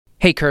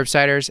Hey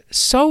Curbsiders,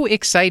 so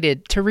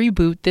excited to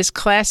reboot this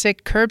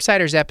classic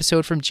Curbsiders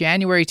episode from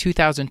January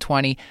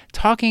 2020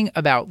 talking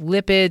about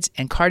lipids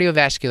and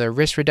cardiovascular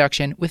risk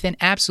reduction with an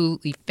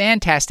absolutely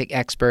fantastic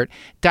expert,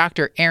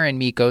 Dr. Erin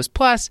Michos.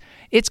 Plus,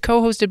 it's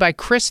co-hosted by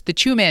Chris the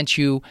Chew Man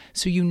Chew,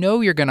 so you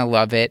know you're going to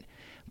love it.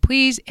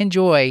 Please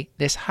enjoy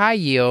this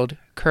high-yield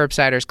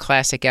Curbsiders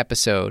classic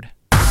episode.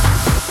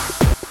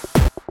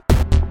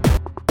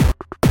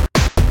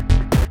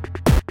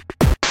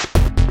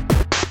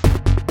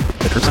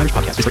 The Curbsiders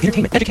podcast is for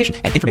entertainment, education,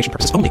 and information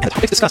purposes only, and the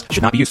topics discussed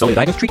should not be used solely to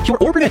diagnose, treat, cure,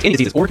 or prevent any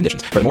diseases or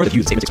conditions. Furthermore, the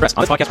views and statements expressed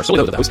on this podcast are solely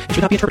those of the host and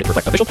should not be interpreted to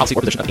reflect official policy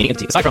or position of any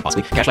entity, aside from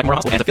possibly Cash Like Moral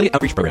Hospital and affiliate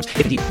outreach programs,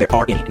 if indeed there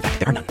are any. In fact,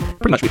 there are none.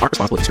 Pretty much, we aren't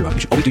responsible if you screw up. You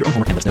should always do your own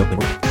homework and let us know when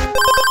we're wrong.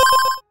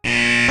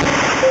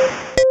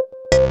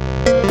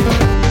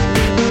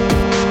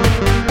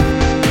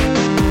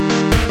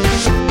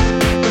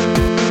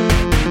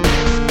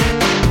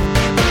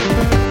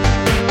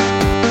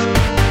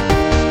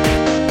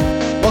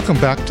 Welcome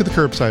back to the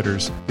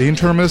Curbsiders, the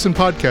internal medicine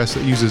podcast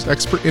that uses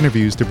expert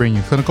interviews to bring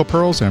you clinical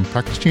pearls and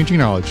practice-changing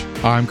knowledge.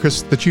 I'm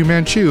Chris the Chew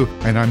Man Chew,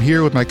 and I'm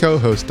here with my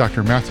co-hosts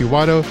Dr. Matthew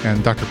Watto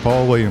and Dr.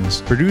 Paul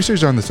Williams.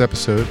 Producers on this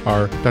episode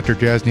are Dr.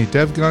 Jasny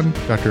Devgun,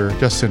 Dr.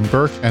 Justin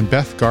Burke, and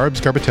Beth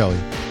Garbatelli.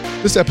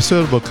 This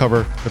episode will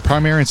cover the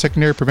primary and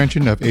secondary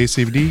prevention of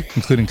ACVD,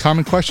 including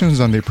common questions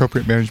on the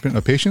appropriate management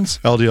of patients,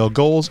 LDL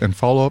goals and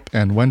follow-up,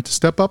 and when to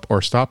step up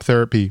or stop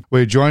therapy.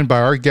 We're joined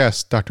by our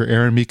guest, Dr.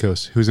 Erin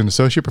Michos, who's an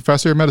associate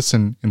professor of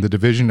medicine in the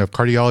Division of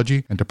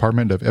Cardiology and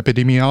Department of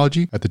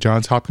Epidemiology at the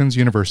Johns Hopkins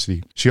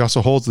University. She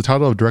also holds the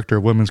title of Director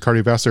of Women's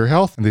Cardiovascular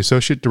Health and the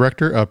Associate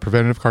Director of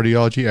Preventive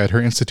Cardiology at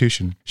her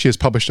institution. She has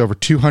published over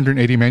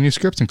 280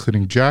 manuscripts,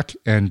 including JACC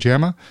and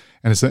JAMA,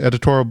 and is the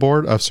editorial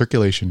board of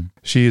Circulation.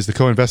 She is the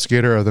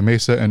co-investigator of the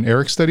MESA and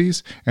ERIC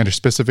studies, and her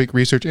specific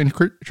research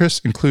interests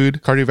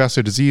include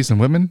cardiovascular disease in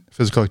women,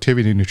 physical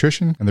activity and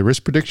nutrition, and the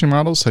risk prediction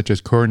models such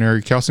as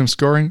coronary calcium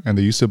scoring and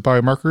the use of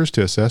biomarkers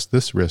to assess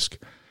this risk.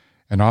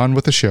 And on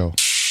with the show.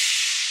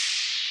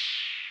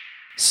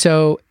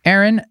 So,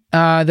 Erin,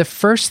 the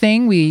first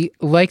thing we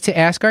like to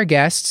ask our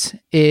guests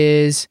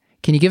is,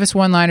 can you give us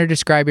one liner,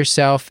 describe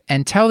yourself,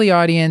 and tell the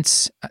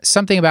audience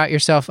something about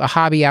yourself, a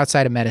hobby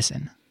outside of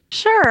medicine?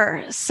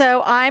 Sure.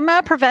 So I'm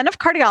a preventive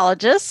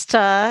cardiologist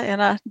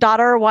and a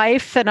daughter,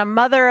 wife, and a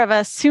mother of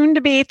a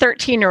soon-to-be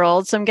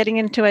 13-year-old. So I'm getting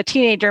into a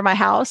teenager in my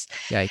house.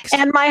 Yikes.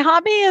 And my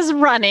hobby is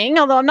running,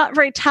 although I'm not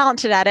very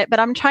talented at it, but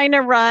I'm trying to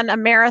run a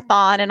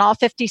marathon in all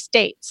 50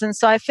 states. And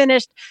so I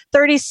finished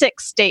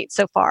 36 states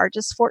so far,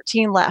 just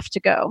 14 left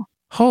to go.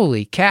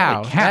 Holy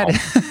cow.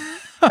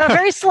 I'm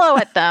very slow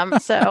at them,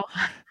 so...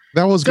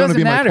 That was going to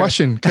be matter. my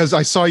question, because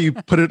I saw you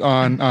put it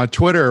on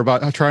Twitter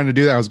about trying to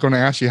do that. I was going to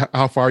ask you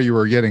how far you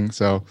were getting.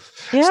 So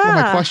that's still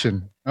my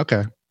question.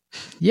 Okay.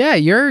 Yeah,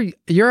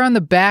 you're on the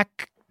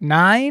back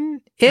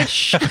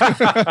 9-ish.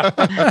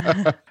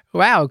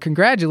 Wow,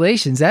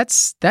 congratulations.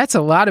 That's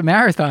a lot of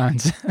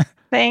marathons.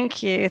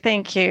 Thank you.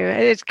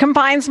 It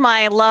combines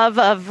my love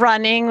of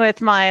running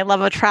with my love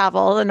of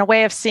travel and a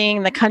way of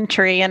seeing the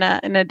country in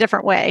a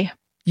different way.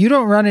 You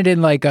don't run it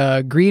in like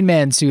a Green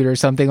Man suit or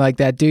something like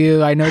that, do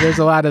you? I know there's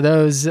a lot of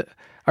those.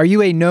 Are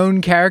you a known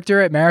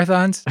character at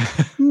marathons?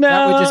 No.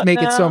 That would just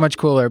make it so much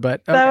cooler. But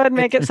okay. That would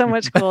make it so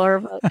much cooler.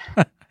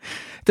 But...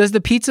 Does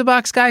the pizza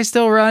box guy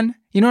still run?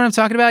 You know what I'm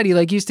talking about? He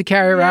used to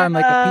carry around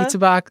like a pizza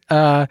box,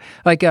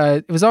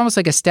 it was almost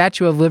like a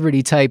Statue of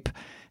Liberty type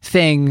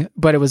thing,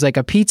 but it was like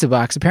a pizza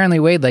box. Apparently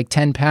weighed like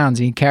 10 pounds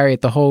and he'd carry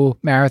it the whole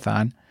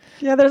marathon.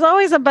 Yeah, there's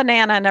always a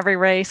banana in every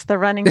race, the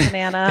running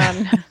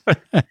banana.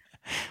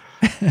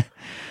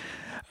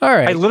 All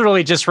right. I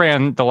literally just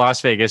ran the Las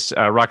Vegas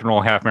Rock and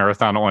Roll Half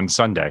Marathon on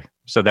Sunday.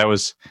 So that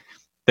was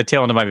the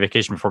tail end of my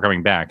vacation before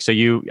coming back. So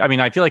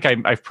I feel like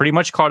I've pretty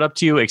much caught up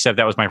to you, except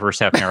that was my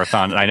first half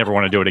marathon and I never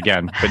want to do it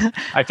again. But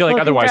I feel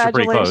like otherwise we're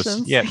pretty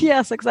close. Yeah.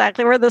 Yes,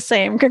 exactly. We're the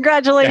same.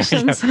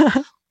 Congratulations. Yeah.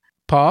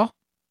 Paul?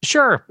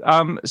 Sure.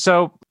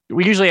 So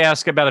we usually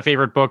ask about a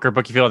favorite book or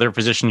book you feel other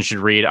physicians should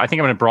read. I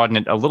think I'm going to broaden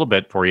it a little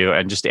bit for you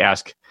and just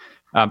ask,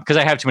 because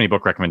I have too many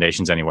book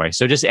recommendations anyway.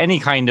 So just any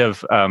kind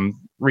of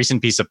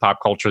recent piece of pop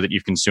culture that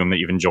you've consumed that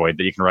you've enjoyed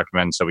that you can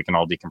recommend so we can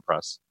all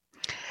decompress.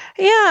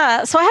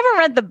 Yeah, so I haven't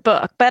read the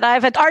book, but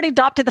I've already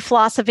adopted the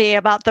philosophy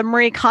about the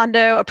Marie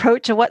Kondo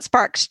approach of what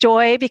sparks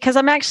joy, because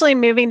I'm actually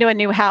moving to a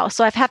new house.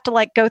 So I have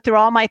to go through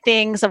all my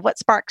things of what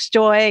sparks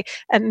joy,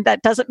 and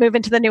that doesn't move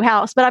into the new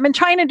house. But I've been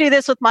trying to do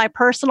this with my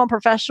personal and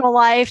professional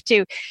life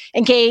to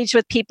engage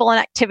with people and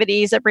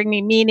activities that bring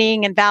me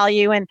meaning and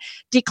value and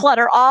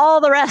declutter all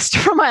the rest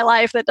from my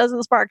life that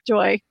doesn't spark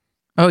joy.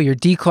 Oh, you're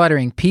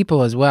decluttering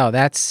people as well.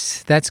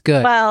 That's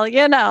good. Well,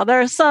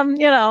 there's some,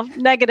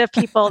 negative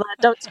people that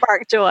don't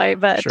spark joy,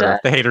 but sure,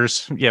 the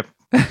haters. Yep.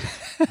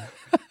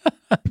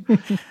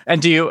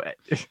 And do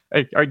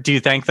you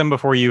thank them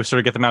before you sort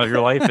of get them out of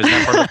your life? Is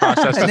that part of the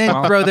process? And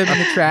then throw them in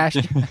the trash.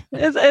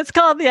 It's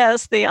called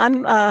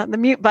the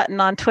mute button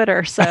on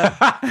Twitter. So,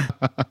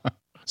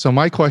 so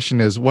my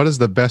question is, what is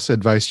the best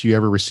advice you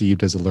ever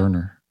received as a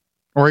learner,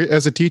 or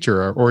as a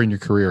teacher, or in your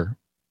career?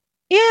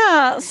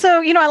 Yeah.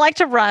 So, I like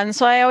to run.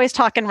 So I always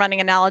talk in running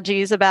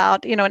analogies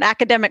about, an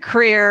academic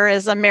career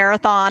is a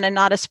marathon and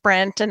not a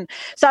sprint. And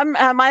so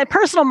my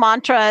personal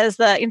mantra is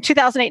in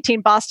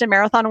 2018 Boston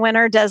Marathon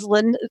winner, Des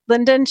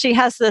Linden, she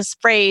has this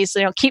phrase,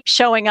 keep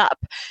showing up.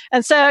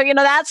 And so,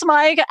 that's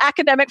my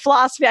academic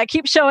philosophy. I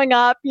keep showing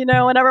up,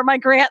 whenever my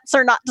grants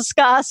are not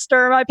discussed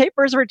or my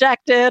paper's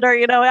rejected or,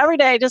 every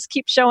day, just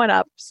keep showing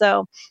up.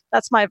 So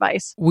that's my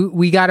advice.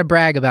 We got to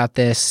brag about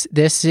this.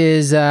 This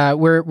is,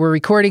 we're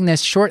recording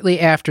this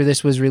shortly after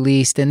this was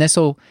released, and this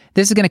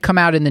is going to come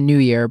out in the new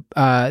year.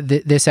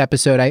 This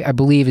episode, I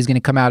believe, is going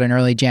to come out in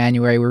early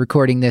January. We're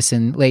recording this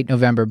in late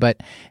November,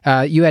 but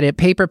you had a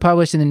paper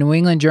published in the New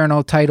England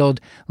Journal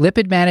titled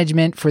 "Lipid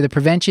Management for the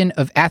Prevention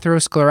of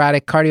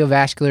Atherosclerotic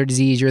Cardiovascular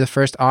Disease." You're the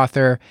first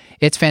author.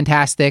 It's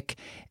fantastic.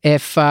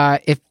 If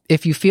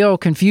you feel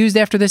confused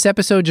after this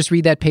episode, just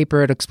read that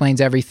paper. It explains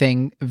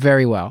everything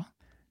very well.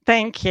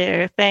 Thank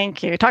you.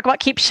 Talk about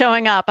keep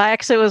showing up. I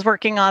actually was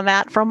working on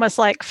that for almost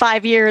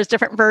 5 years,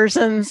 different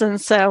versions. And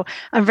so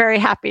I'm very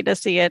happy to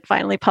see it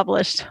finally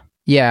published.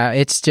 Yeah,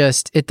 it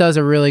does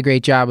a really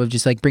great job of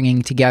just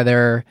bringing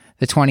together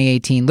the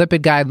 2018 lipid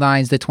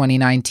guidelines, the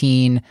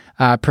 2019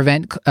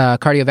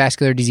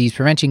 cardiovascular disease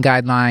prevention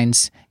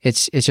guidelines.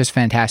 It's just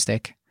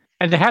fantastic.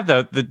 And to have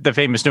the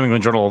famous New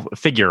England Journal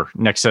figure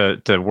next to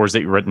words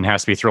that you've written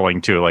has to be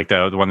thrilling too, like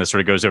the one that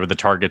sort of goes over the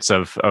targets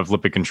of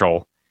lipid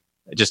control.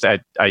 Just I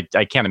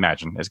can't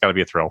imagine. It's got to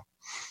be a thrill.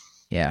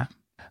 Yeah.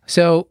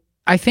 So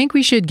I think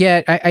we should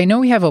I know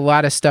we have a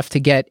lot of stuff to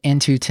get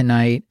into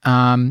tonight.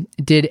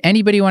 Did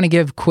anybody want to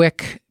give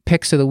quick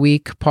picks of the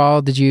week?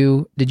 Paul, did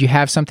you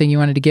have something you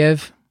wanted to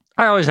give?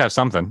 I always have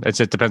something. It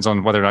depends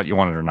on whether or not you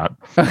want it or not.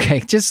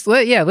 Okay.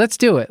 Let's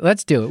do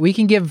it. We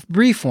can give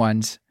brief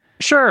ones.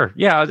 Sure.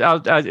 Yeah.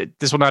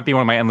 This will not be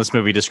one of my endless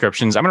movie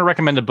descriptions. I'm going to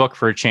recommend a book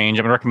for a change.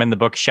 I'm going to recommend the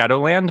book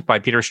Shadowland by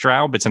Peter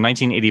Straub. It's a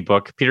 1980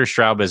 book. Peter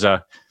Straub is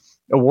a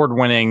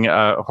award-winning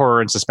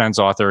horror and suspense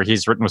author.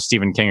 He's written with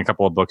Stephen King a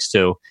couple of books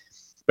too.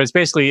 But it's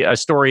basically a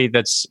story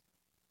that's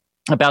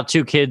about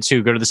two kids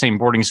who go to the same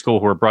boarding school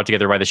who are brought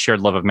together by the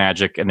shared love of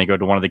magic, and they go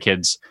to one of the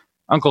kids'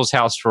 uncle's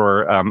house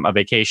for a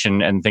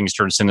vacation, and things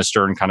turn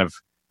sinister and kind of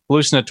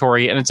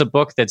hallucinatory. And it's a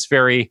book that's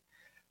very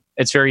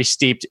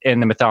steeped in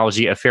the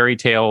mythology of fairy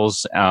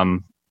tales,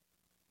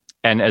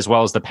 and as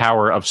well as the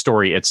power of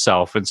story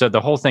itself. And so the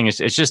whole thing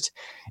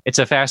it's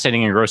a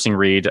fascinating, engrossing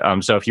read.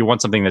 So if you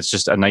want something that's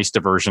just a nice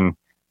diversion,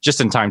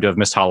 just in time to have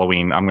missed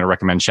Halloween, I'm going to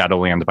recommend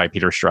Shadowland by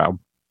Peter Straub.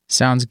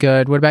 Sounds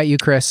good. What about you,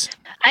 Chris?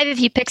 I have a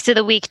few picks of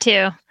the week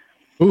too.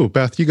 Ooh,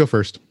 Beth, you go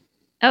first.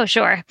 Oh,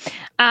 sure.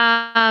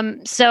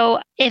 So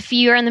if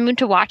you're in the mood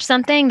to watch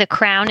something, The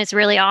Crown is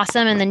really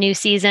awesome. And the new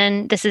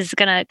season, this is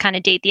going to kind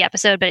of date the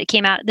episode, but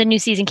the new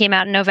season came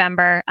out in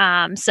November.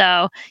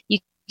 So you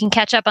can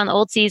catch up on the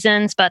old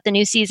seasons, but the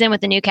new season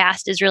with the new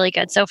cast is really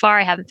good so far.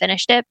 I haven't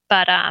finished it,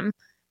 but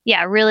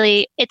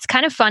really, it's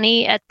kind of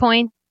funny at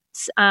points.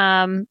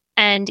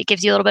 And it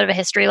gives you a little bit of a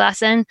history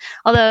lesson,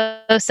 although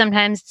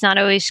sometimes it's not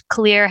always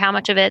clear how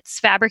much of it's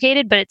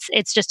fabricated, but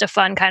it's just a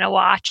fun kind of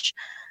watch.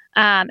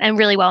 And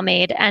really well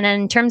made. And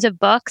in terms of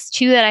books,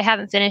 two that I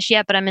haven't finished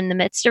yet, but I'm in the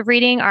midst of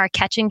reading are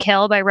Catch and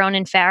Kill by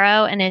Ronan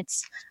Farrow. And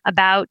it's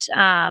about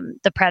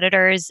the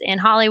predators in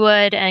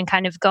Hollywood and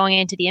kind of going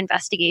into the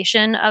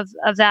investigation of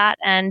that.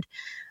 And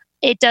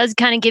it does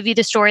kind of give you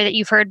the story that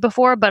you've heard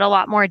before, but a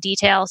lot more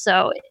detail.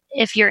 So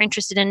if you're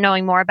interested in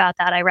knowing more about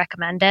that, I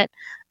recommend it.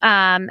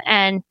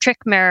 And Trick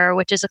Mirror,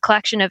 which is a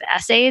collection of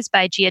essays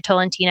by Gia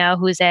Tolentino,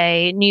 who's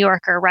a New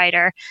Yorker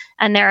writer.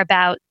 And they're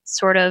about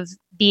sort of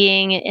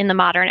being in the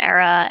modern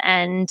era,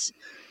 and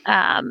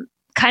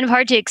kind of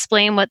hard to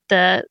explain what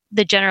the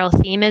general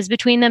theme is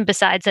between them,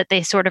 besides that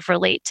they sort of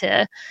relate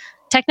to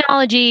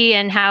technology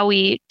and how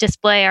we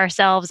display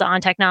ourselves on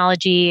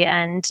technology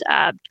and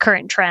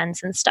current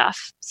trends and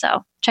stuff.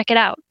 So check it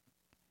out.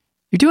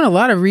 You're doing a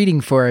lot of reading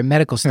for a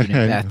medical student,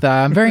 Beth.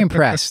 I'm very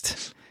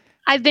impressed.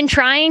 I've been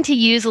trying to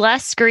use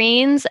less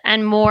screens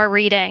and more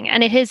reading,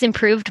 and it has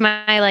improved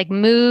my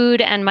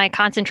mood and my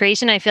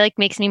concentration. I feel like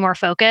makes me more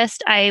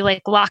focused. I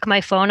lock my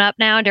phone up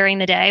now during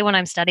the day when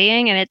I'm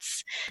studying, and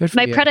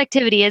my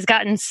productivity has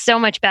gotten so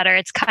much better.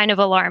 It's kind of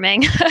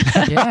alarming.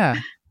 Yeah.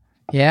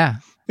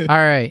 All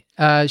right.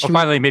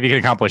 Finally, maybe you can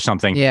accomplish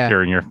something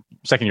here in your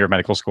second year of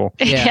medical school.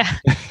 Yeah.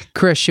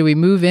 Chris, should we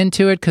move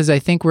into it? Because I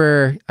think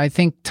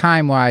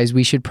time-wise,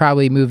 we should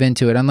probably move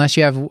into it, unless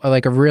you have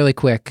a really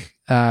quick...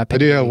 I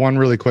do have one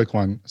really quick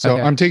one. So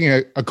I'm taking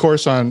a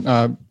course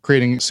on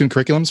creating student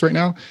curriculums right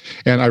now.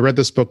 And I read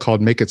this book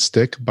called Make It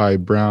Stick by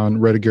Brown,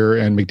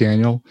 Rediger, and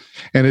McDaniel.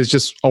 And it's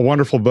just a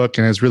wonderful book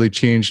and has really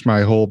changed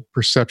my whole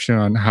perception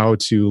on how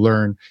to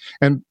learn.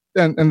 And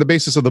the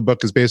basis of the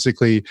book is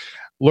basically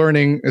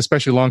learning,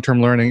 especially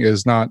long-term learning,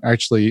 is not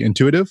actually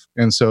intuitive.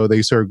 And so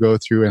they sort of go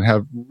through and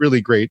have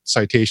really great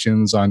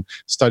citations on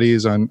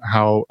studies on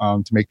how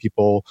to make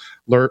people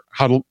learn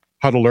how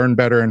to learn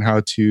better and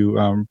how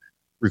to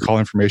recall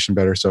information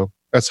better. So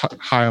that's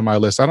high on my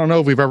list. I don't know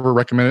if we've ever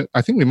recommended.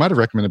 I think we might have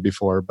recommended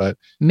before, but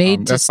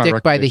Made to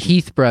Stick by the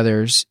Heath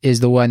brothers is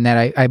the one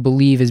that I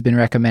believe has been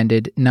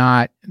recommended.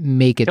 Not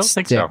Make It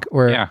Stick. So.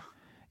 Or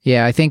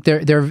yeah, I think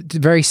they're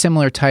very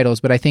similar titles,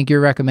 but I think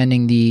you're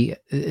recommending the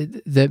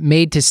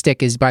Made to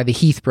Stick is by the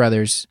Heath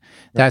brothers.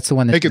 That's the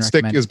one that's Make It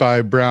Stick is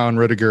by Brown,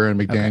 Rudiger, and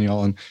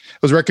McDaniel, and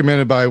it was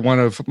recommended by one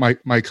of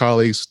my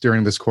colleagues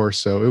during this course,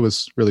 so it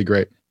was really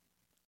great.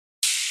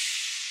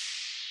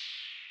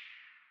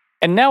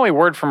 And now a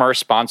word from our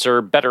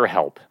sponsor,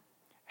 BetterHelp.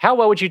 How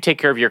well would you take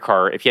care of your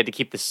car if you had to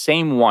keep the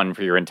same one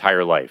for your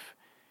entire life?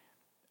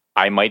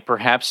 I might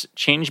perhaps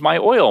change my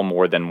oil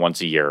more than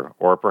once a year,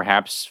 or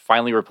perhaps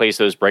finally replace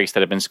those brakes that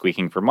have been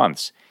squeaking for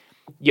months.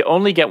 You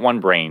only get one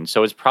brain,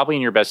 so it's probably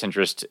in your best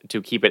interest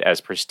to keep it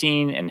as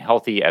pristine and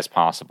healthy as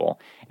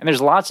possible. And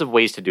there's lots of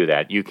ways to do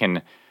that. You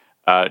can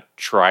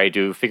try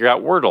to figure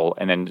out Wordle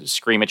and then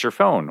scream at your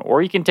phone,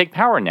 or you can take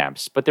power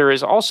naps. But there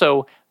is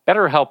also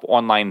BetterHelp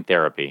Online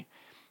Therapy.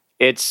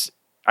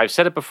 I've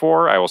said it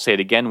before, I will say it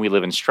again, we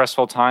live in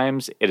stressful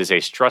times. It is a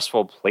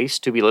stressful place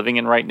to be living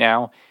in right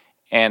now.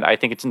 And I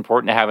think it's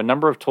important to have a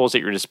number of tools at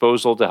your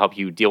disposal to help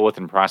you deal with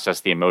and process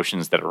the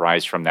emotions that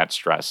arise from that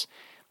stress.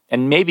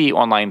 And maybe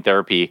online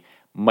therapy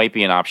might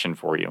be an option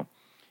for you.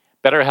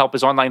 BetterHelp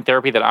is online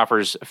therapy that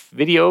offers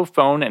video,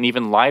 phone, and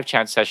even live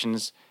chat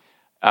sessions.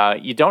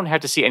 You don't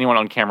have to see anyone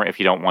on camera if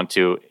you don't want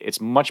to.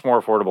 It's much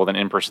more affordable than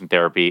in-person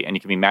therapy, and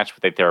you can be matched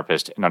with a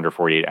therapist in under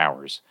 48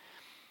 hours.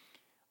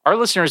 Our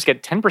listeners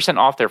get 10%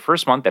 off their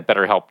first month at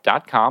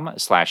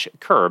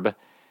betterhelp.com/curb.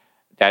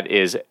 That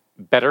is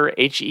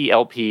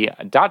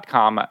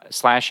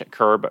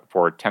betterhelp.com/curb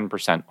for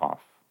 10%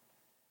 off.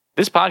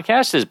 This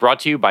podcast is brought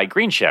to you by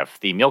Green Chef,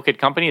 the meal kit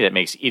company that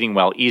makes eating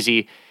well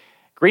easy.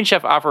 Green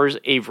Chef offers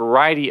a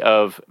variety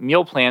of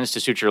meal plans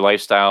to suit your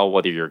lifestyle,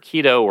 whether you're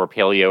keto or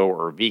paleo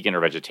or vegan or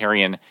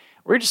vegetarian,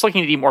 or you're just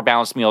looking to eat more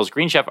balanced meals.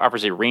 Green Chef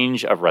offers a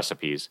range of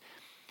recipes.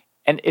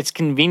 And it's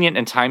convenient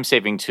and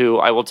time-saving, too.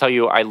 I will tell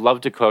you, I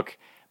love to cook,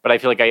 but I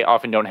feel like I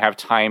often don't have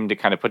time to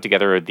kind of put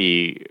together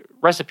the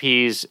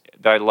recipes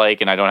that I like,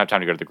 and I don't have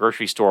time to go to the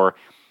grocery store.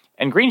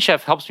 And Green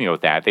Chef helps me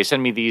with that. They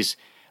send me these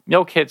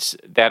meal kits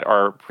that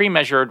are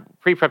pre-measured,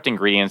 pre-prepped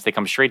ingredients. They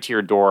come straight to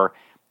your door.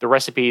 The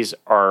recipes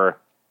are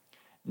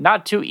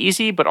not too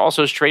easy, but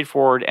also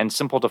straightforward and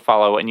simple to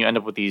follow, and you end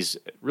up with these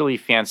really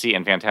fancy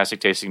and fantastic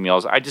tasting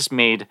meals. I just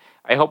made,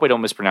 I hope I don't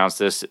mispronounce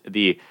this,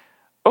 the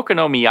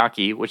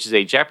okonomiyaki, which is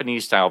a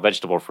Japanese-style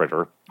vegetable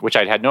fritter, which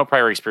I'd had no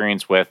prior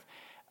experience with.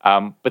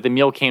 But the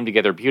meal came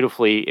together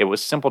beautifully. It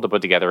was simple to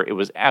put together. It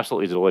was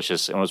absolutely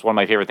delicious, and was one of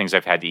my favorite things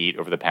I've had to eat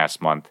over the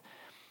past month.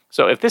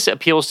 So if this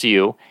appeals to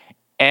you,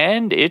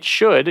 and it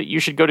should, you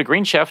should go to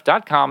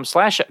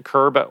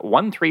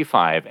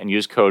greenchef.com/curb135 and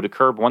use code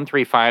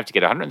curb135 to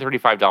get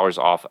 $135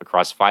 off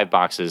across 5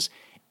 boxes,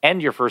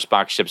 and your first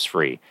box ships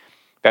free.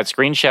 That's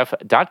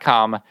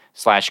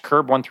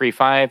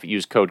greenchef.com/curb135.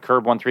 Use code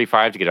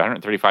curb135 to get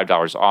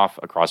 $135 off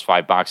across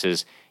 5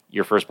 boxes,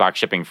 your first box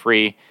shipping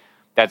free.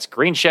 That's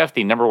Green Chef,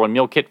 the #1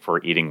 meal kit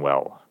for eating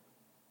well.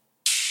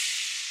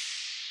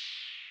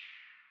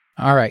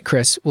 All right,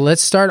 Chris. Well,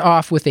 let's start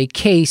off with a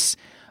case.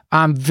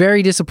 I'm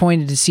very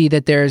disappointed to see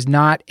that there's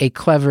not a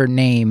clever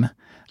name.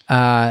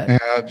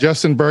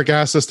 Justin Burke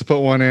asked us to put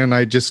one in.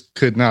 I just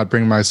could not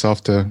bring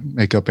myself to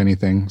make up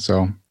anything.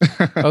 So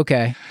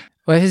okay.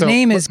 Well, his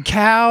name is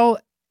Cal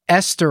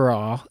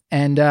Esterol,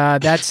 and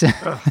that's...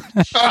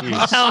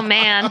 Oh,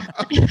 man.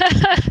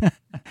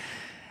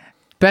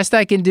 Best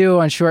I can do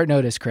on short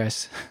notice,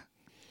 Chris.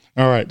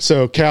 All right.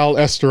 So Cal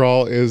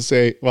Esterol is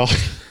a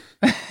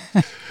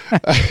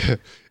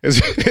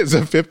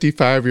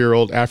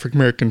 55-year-old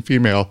African-American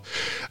female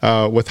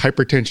with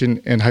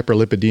hypertension and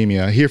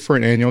hyperlipidemia here for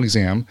an annual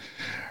exam.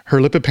 Her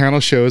lipid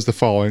panel shows the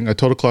following: a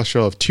total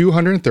cholesterol of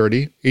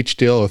 230,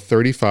 HDL of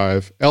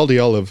 35,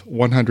 LDL of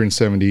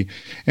 170,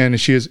 and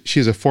she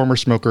is a former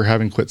smoker,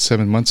 having quit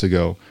 7 months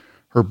ago.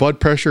 Her blood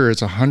pressure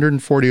is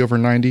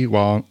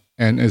 140/90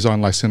 and is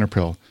on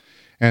lisinopril,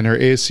 and her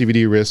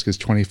ASCVD risk is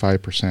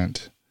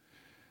 25%.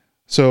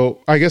 So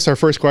I guess our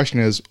first question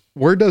is,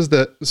 where does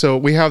so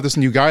we have this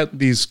new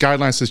these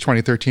guidelines since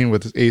 2013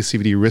 with this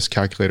ASCVD risk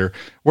calculator.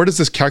 Where does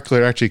this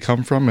calculator actually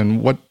come from,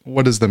 and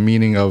what is the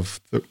meaning of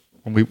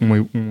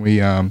when we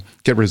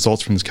get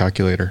results from this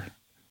calculator?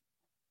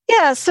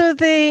 Yeah, so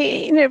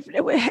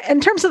in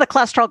terms of the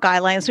cholesterol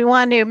guidelines, we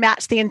want to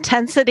match the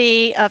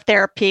intensity of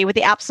therapy with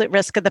the absolute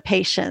risk of the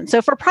patient.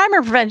 So for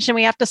primary prevention,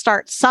 we have to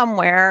start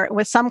somewhere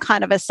with some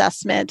kind of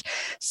assessment.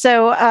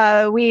 So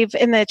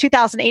in the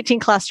 2018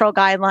 cholesterol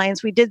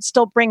guidelines, we did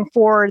still bring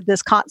forward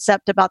this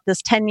concept about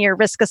this 10-year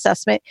risk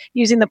assessment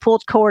using the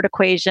pooled cohort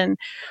equation,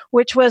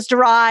 which was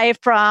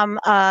derived from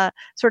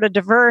sort of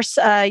diverse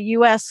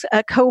U.S.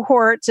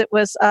 cohorts. It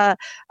was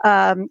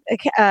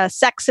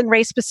sex and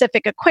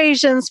race-specific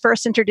equations,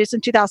 first introduced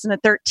in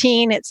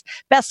 2013. It's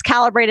best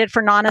calibrated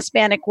for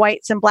non-Hispanic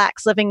whites and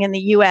blacks living in the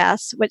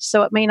U.S.,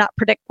 so it may not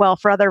predict well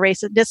for other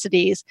race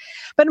ethnicities.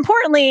 But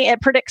importantly, it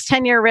predicts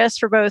 10-year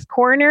risk for both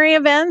coronary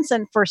events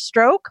and for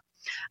stroke.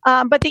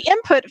 But the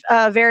input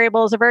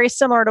variables are very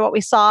similar to what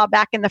we saw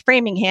back in the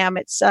Framingham.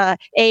 It's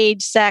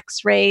age,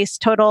 sex, race,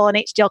 total and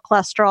HDL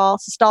cholesterol,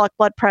 systolic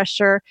blood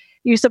pressure,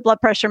 use of blood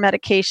pressure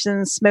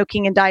medications,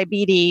 smoking, and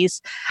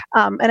diabetes.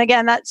 And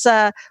again, that's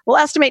we'll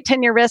estimate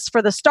 10-year risk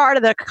for the start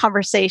of the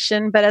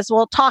conversation. But as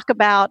we'll talk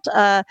about,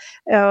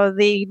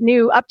 the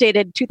new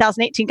updated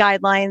 2018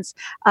 guidelines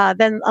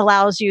then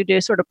allows you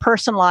to sort of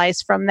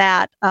personalize from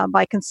that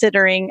by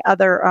considering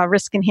other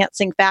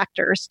risk-enhancing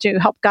factors to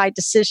help guide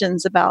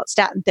decisions about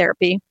statin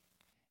therapy.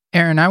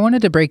 Erin, I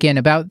wanted to break in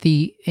about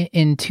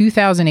in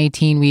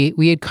 2018,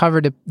 we had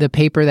covered the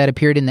paper that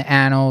appeared in the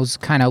Annals,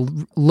 kind of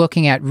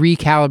looking at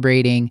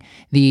recalibrating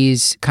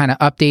these, kind of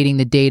updating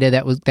the data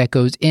that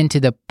goes into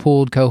the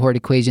pooled cohort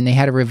equation. They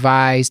had a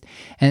revised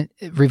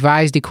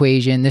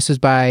equation. This was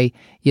by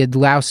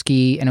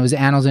Yadlowski, and it was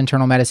Annals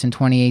Internal Medicine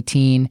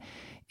 2018.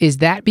 Is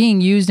that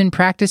being used in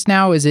practice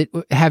now?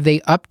 Have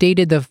they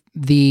updated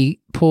the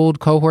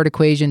pooled cohort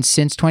equation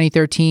since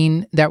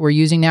 2013 that we're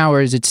using now, or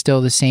is it still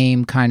the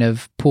same kind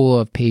of pool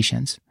of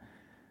patients?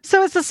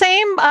 So it's the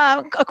same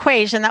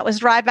equation that was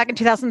derived back in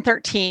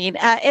 2013.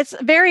 It's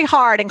very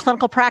hard in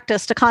clinical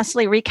practice to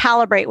constantly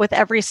recalibrate with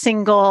every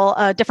single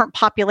different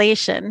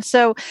population.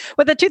 So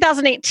what the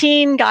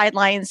 2018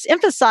 guidelines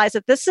emphasize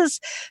that this is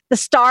the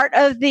start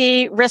of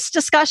the risk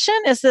discussion,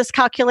 is this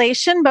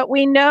calculation. But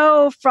we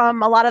know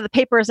from a lot of the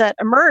papers that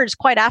emerged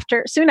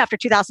soon after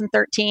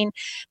 2013,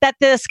 that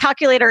this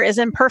calculator is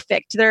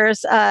imperfect.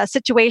 There's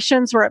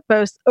situations where it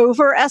both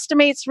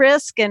overestimates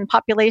risk in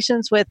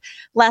populations with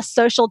less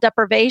social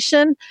deprivation,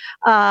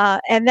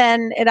 and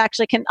then it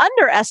actually can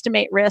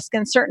underestimate risk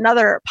in certain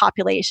other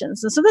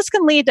populations. And so this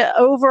can lead to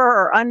over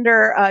or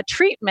under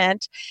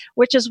treatment,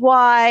 which is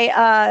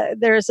why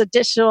there's the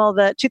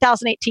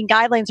 2018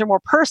 guidelines are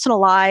more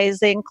personalized.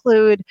 They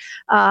include,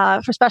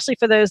 especially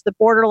for the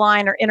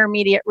borderline or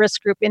intermediate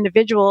risk group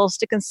individuals,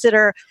 to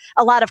consider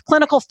a lot of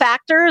clinical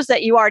factors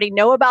that you already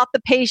know about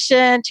the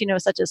patient,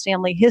 such as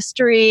family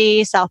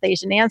history, South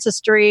Asian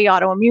ancestry,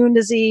 autoimmune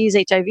disease,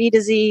 HIV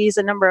disease,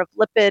 a number of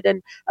lipid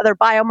and other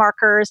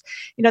biomarkers.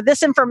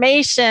 This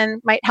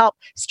information might help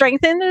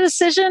strengthen the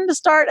decision to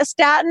start a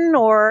statin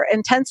or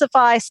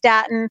intensify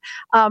statin,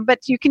 but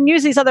you can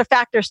use these other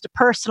factors to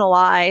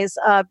personalize,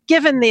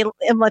 given the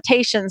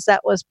limitations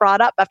that was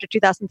brought up after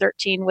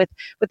 2013 with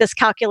this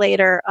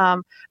calculator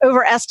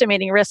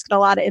overestimating risk in a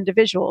lot of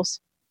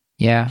individuals.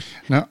 Yeah.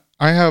 Now,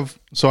 I have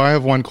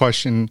one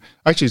question.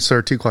 Actually,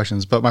 sir, two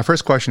questions. But my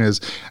first question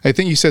is, I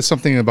think you said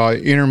something about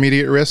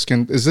intermediate risk,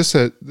 and is this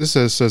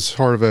a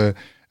sort of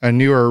a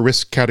newer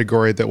risk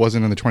category that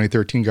wasn't in the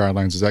 2013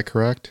 guidelines? Is that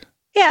correct?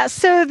 Yeah.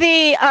 So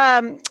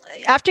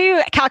after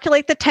you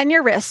calculate the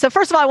 10-year risk, so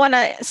first of all, I want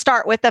to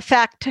start with the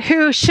fact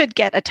who should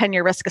get a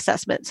 10-year risk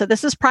assessment. So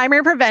this is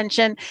primary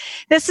prevention.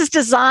 This is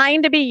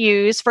designed to be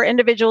used for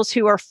individuals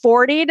who are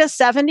 40 to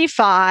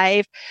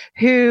 75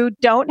 who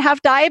don't have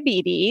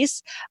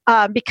diabetes,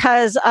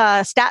 because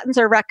statins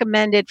are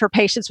recommended for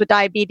patients with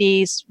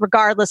diabetes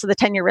regardless of the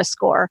 10-year risk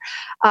score.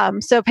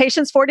 So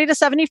patients 40 to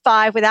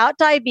 75 without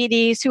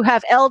diabetes who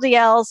have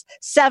LDLs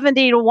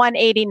 70 to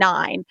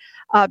 189.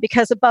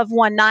 Because above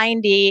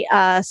 190,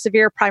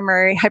 severe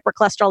primary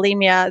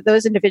hypercholesterolemia,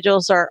 those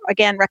individuals are,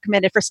 again,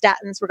 recommended for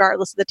statins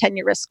regardless of the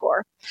 10-year risk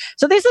score.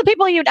 So these are the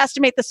people you'd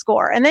estimate the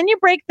score. And then you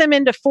break them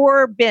into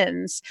 4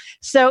 bins.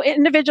 So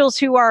individuals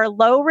who are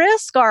low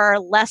risk are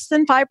less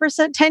than 5%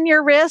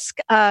 10-year risk.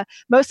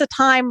 Most of the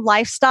time,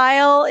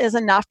 lifestyle is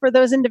enough for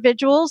those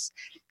individuals.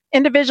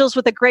 Individuals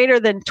with a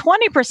greater than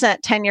 20%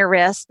 10-year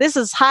risk, this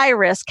is high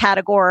risk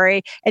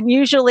category, and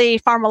usually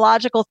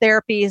pharmacological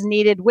therapy is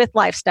needed with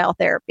lifestyle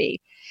therapy.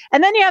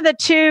 And then you have the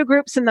 2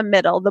 groups in the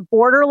middle, the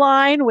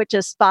borderline, which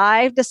is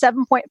 5 to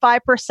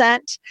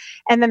 7.5%,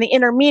 and then the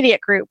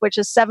intermediate group, which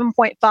is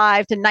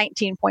 7.5 to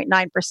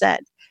 19.9%.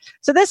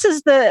 So this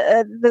is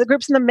the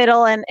groups in the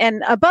middle,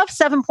 and above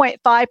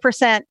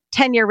 7.5%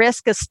 10-year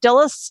risk is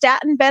still a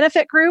statin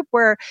benefit group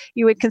where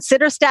you would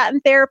consider statin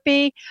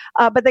therapy.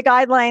 But the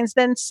guidelines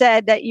then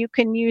said that you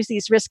can use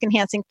these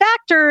risk-enhancing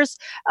factors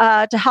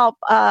to help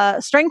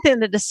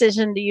strengthen the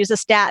decision to use a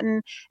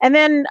statin. And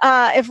then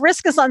if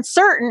risk is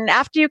uncertain,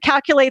 after you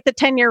calculate the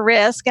 10-year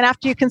risk and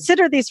after you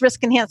consider these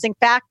risk-enhancing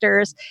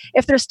factors,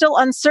 if there's still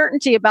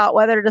uncertainty about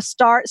whether to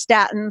start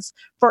statins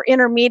for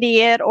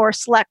intermediate or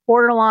select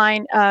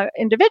borderline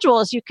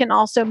individuals, you can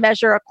also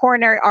measure a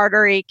coronary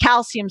artery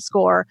calcium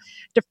score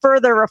to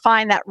further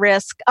refine that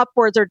risk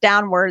upwards or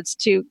downwards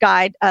to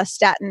guide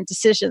statin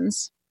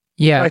decisions.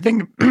 Yeah. I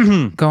think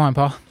Go on,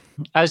 Paul.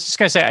 I was just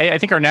going to say, I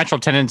think our natural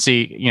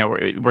tendency,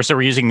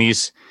 we're using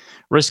these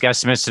risk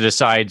estimates to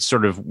decide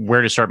sort of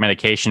where to start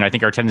medication. I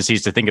think our tendency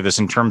is to think of this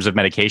in terms of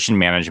medication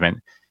management.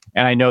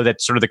 And I know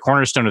that sort of the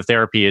cornerstone of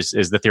therapy is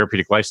the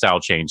therapeutic lifestyle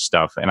change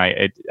stuff. And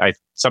I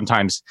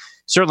sometimes,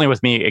 certainly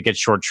with me, it gets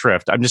short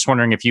shrift. I'm just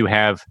wondering if you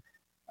have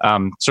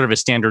sort of a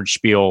standard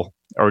spiel,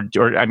 or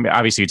I mean,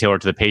 obviously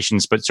tailored to the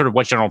patients, but sort of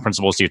what general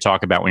principles do you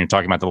talk about when you're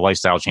talking about the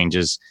lifestyle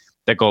changes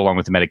that go along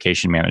with the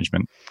medication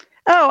management?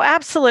 Oh,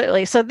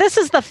 absolutely. So this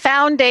is the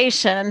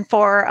foundation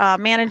for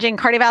managing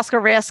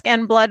cardiovascular risk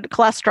and blood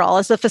cholesterol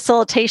is the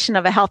facilitation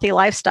of a healthy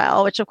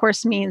lifestyle, which of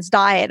course means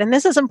diet. And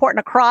this is important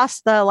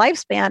across the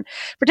lifespan,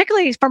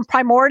 particularly from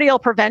primordial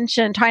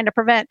prevention, trying to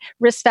prevent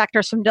risk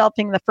factors from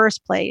developing in the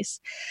first place.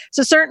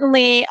 So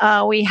certainly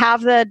we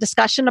have the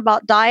discussion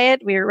about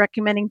diet. We're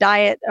recommending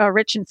diet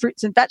rich in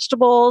fruits and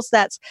vegetables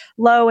that's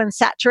low in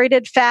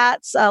saturated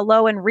fats,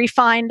 low in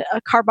refined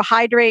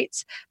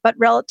carbohydrates, but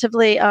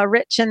relatively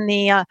rich in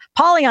the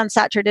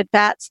polyunsaturated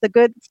fats, the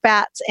good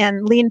fats,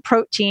 and lean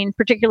protein,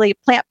 particularly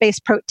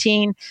plant-based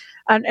protein,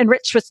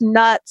 enriched with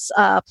nuts,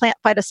 plant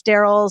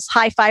phytosterols,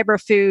 high fiber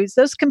foods.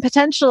 Those can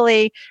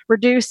potentially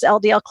reduce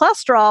LDL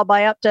cholesterol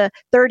by up to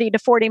 30 to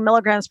 40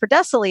 milligrams per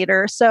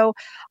deciliter. So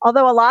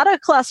although a lot of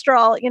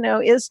cholesterol,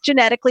 is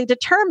genetically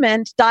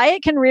determined,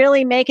 diet can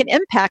really make an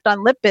impact on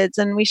lipids.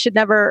 And we should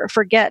never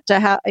forget to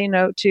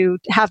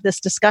have this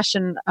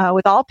discussion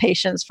with all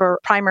patients for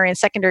primary and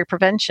secondary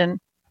prevention.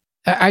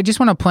 I just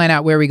want to plan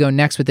out where we go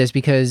next with this,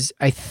 because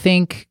I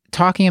think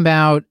talking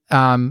about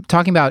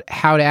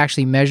how to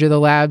actually measure the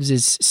labs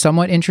is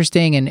somewhat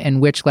interesting, and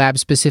which labs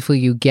specifically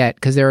you get,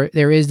 because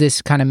there is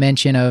this kind of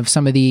mention of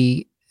some of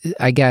the,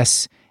 I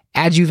guess,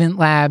 adjuvant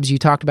labs. You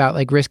talked about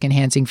like risk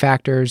enhancing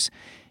factors.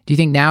 Do you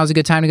think now is a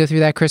good time to go through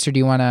that, Chris, or do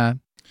you want to?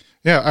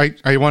 Yeah,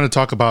 I want to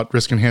talk about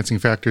risk enhancing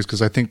factors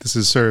because I think this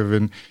is sort of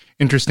an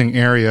interesting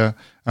area,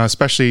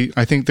 especially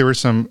I think there were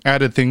some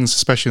added things,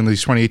 especially in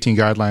these 2018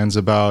 guidelines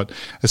about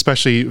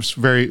especially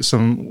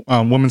some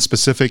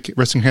woman-specific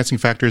risk enhancing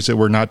factors that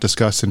were not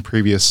discussed in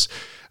previous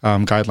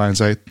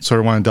guidelines. I sort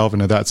of want to delve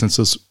into that since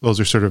those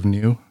are sort of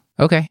new.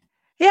 Okay.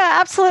 Yeah,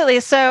 absolutely.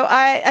 So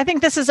I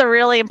think this is a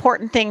really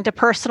important thing to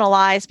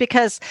personalize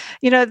because,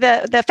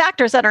 the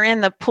factors that are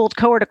in the pooled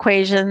cohort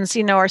equations,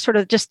 are sort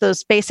of just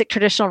those basic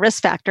traditional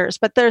risk factors.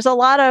 But there's a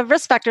lot of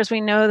risk factors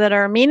we know that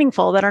are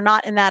meaningful that are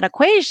not in that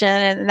equation.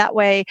 And that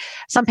way,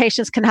 some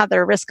patients can have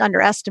their risk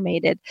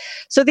underestimated.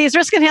 So these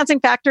risk enhancing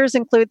factors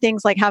include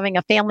things like having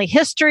a family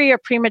history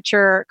of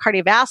premature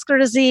cardiovascular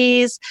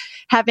disease,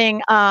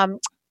 having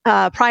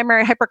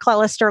primary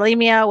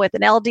hypercholesterolemia with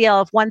an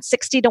LDL of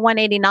 160 to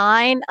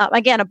 189.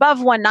 Again,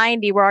 above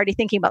 190, we're already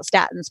thinking about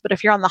statins. But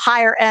if you're on the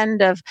higher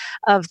end of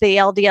the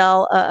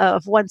LDL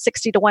of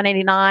 160 to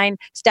 189,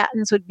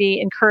 statins would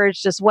be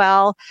encouraged as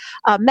well.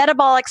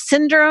 Metabolic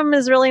syndrome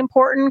is really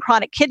important.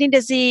 Chronic kidney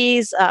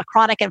disease,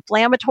 chronic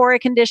inflammatory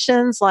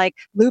conditions like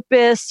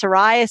lupus,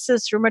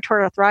 psoriasis,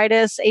 rheumatoid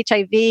arthritis,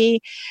 HIV.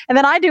 And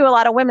then I do a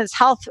lot of women's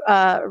health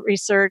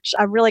research.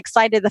 I'm really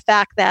excited the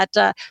fact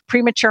that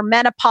premature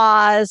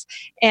menopause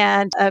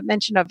and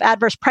mention of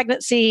adverse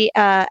pregnancy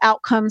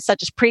outcomes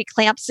such as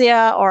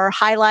preeclampsia are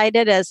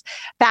highlighted as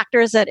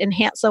factors that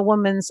enhance a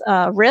woman's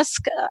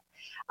risk.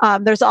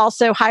 There's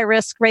also high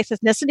risk race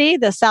ethnicity,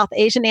 the South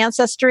Asian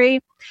ancestry.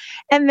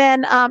 And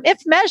then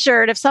if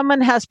measured, if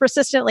someone has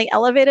persistently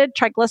elevated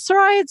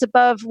triglycerides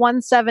above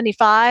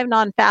 175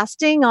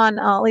 non-fasting on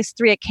at least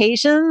 3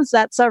 occasions,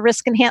 that's a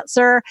risk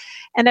enhancer.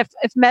 And if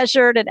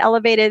measured, an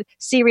elevated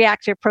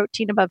C-reactive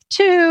protein above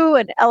 2,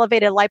 an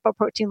elevated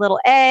lipoprotein little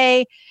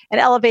a, an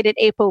elevated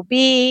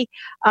ApoB.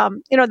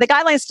 The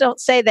guidelines don't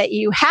say that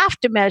you have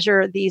to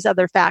measure these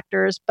other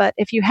factors, but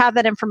if you have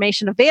that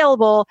information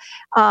available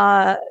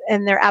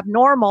and they're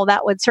abnormal,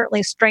 that would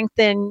certainly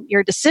strengthen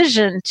your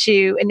decision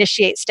to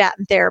initiate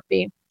statin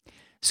therapy.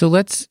 So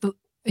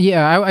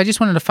I just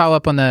wanted to follow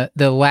up on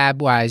the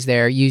lab wise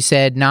there. You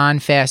said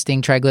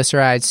non-fasting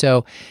triglycerides.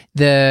 So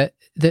the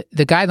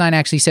guideline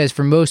actually says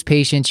for most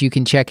patients, you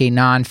can check a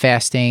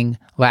non-fasting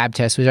lab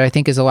test, which I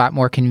think is a lot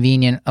more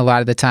convenient a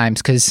lot of the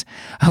times, because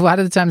a lot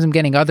of the times I'm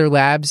getting other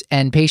labs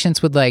and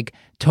patients would like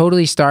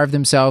totally starve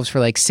themselves for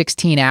like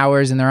 16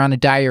 hours and they're on a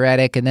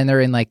diuretic and then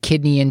they're in like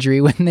kidney injury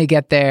when they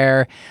get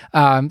there.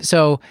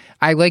 So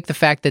I like the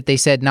fact that they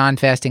said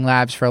non-fasting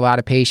labs for a lot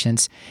of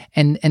patients.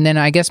 And then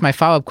I guess my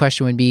follow-up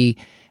question would be,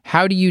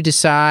 how do you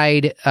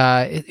decide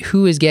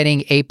who is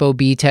getting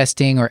ApoB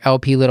testing or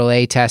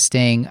LP(a)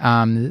 testing,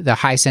 the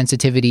high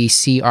sensitivity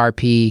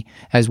CRP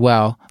as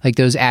well, like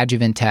those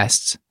adjuvant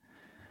tests?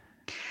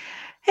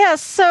 Yeah,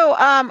 so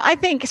I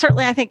think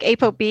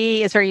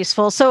ApoB is very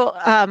useful. So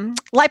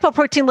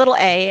lipoprotein little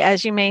a,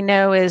 as you may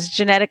know, is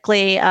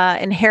genetically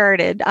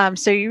inherited.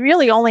 So you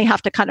really only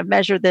have to kind of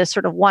measure this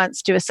sort of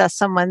once to assess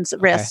someone's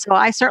risk. So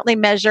I certainly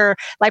measure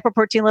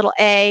lipoprotein little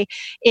a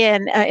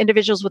in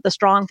individuals with a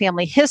strong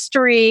family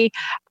history.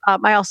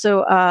 I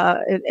also,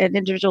 in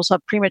individuals who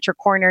have premature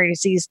coronary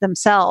disease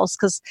themselves,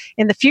 because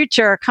in the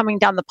future, coming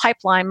down the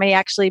pipeline may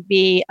actually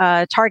be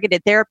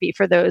targeted therapy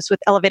for those with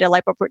elevated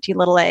lipoprotein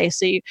little a.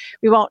 So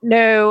we won't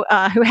know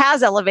who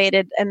has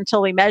elevated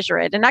until we measure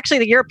it. And actually,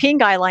 the European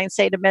guidelines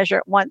say to measure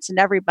it once in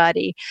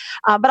everybody.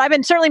 But I've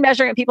been certainly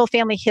measuring in people's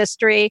family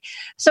history.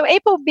 So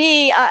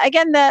ApoB,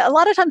 again, a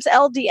lot of times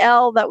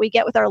LDL that we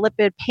get with our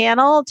lipid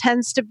panel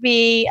tends to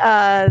be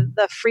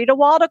the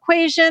Friedewald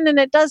equation, and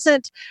it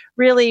doesn't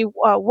really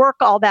work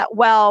all that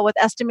well with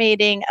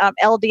estimating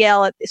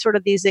LDL at sort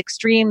of these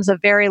extremes of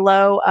very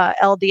low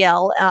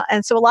LDL.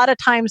 And so a lot of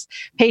times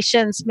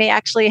patients may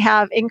actually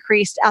have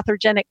increased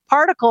atherogenic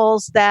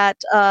particles that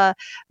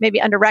may be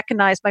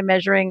under-recognized by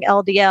measuring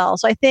LDL.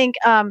 So I think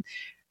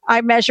I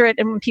measure it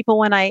in people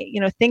when I,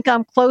 think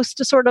I'm close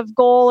to sort of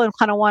goal and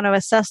kind of want to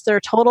assess their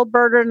total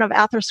burden of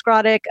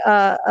atherogenic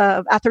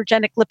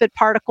lipid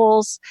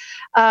particles.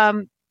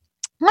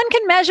 One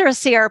can measure a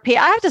CRP.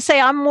 I have to say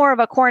I'm more of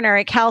a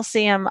coronary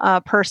calcium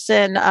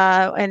person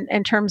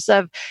in terms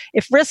of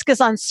if risk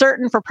is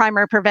uncertain for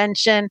primary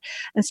prevention,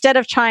 instead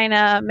of trying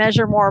to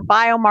measure more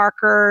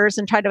biomarkers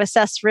and try to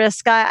assess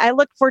risk, I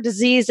look for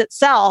disease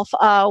itself,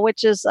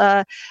 which is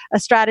a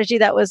strategy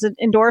that was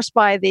endorsed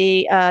by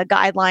the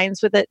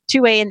guidelines with a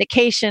 2A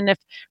indication. If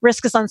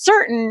risk is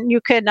uncertain,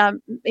 you could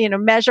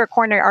measure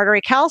coronary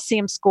artery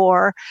calcium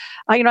score.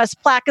 As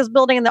plaque is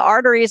building in the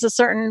arteries, a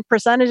certain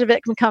percentage of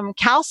it can become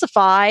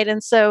calcified.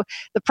 And so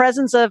the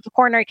presence of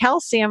coronary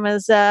calcium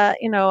is, a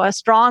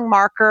strong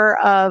marker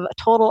of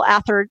total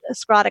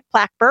atherosclerotic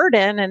plaque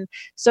burden. And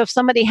so if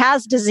somebody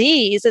has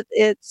disease, it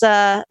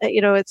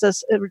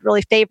would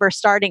really favor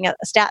starting a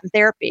statin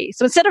therapy.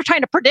 So instead of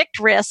trying to predict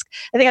risk,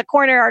 I think a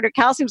coronary artery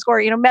calcium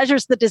score,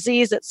 measures the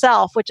disease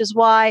itself, which is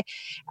why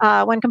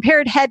when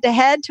compared head to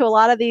head to a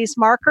lot of these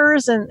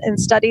markers and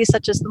studies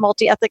such as the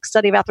multi-ethic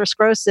study of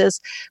atherosclerosis,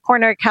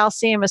 coronary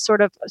calcium has sort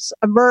of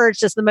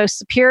emerged as the most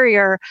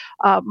superior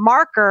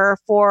marker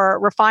for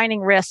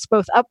refining risks,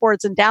 both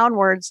upwards and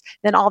downwards,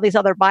 than all these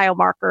other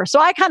biomarkers. So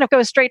I kind of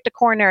go straight to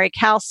coronary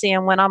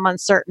calcium when I'm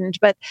uncertain,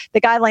 but the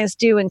guidelines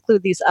do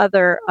include these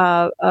other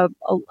blood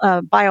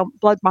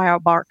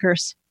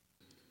biomarkers.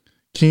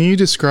 Can you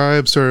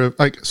describe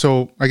I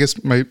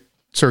guess my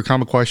sort of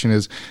common question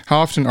is, how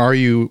often are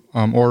you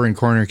ordering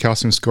coronary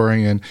calcium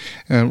scoring,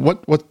 and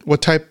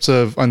what types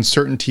of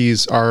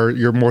uncertainties are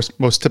your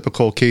most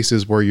typical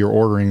cases where you're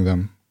ordering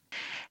them?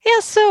 Yeah,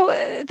 so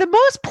the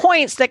most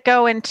points that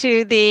go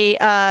into the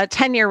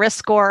 10-year risk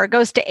score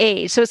goes to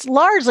age. So it's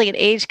largely an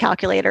age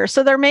calculator.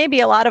 So there may be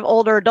a lot of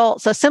older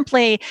adults. So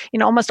simply,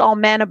 almost all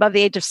men above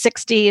the age of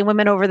 60 and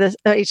women over the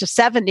age of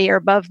 70 are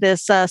above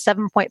this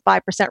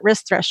 7.5%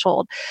 risk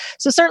threshold.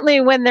 So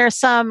certainly when there's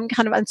some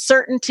kind of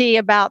uncertainty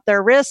about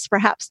their risks,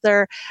 perhaps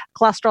their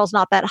cholesterol is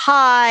not that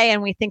high,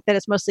 and we think that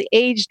it's mostly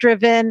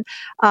age-driven,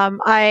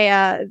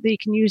 you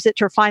can use it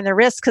to refine the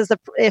risk, because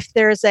if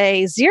there's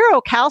a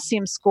zero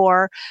calcium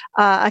score,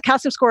 a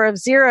calcium score of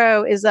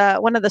 0 is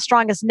one of the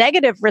strongest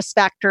negative risk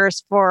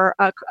factors for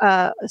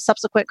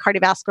subsequent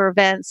cardiovascular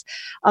events.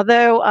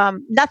 Although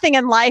nothing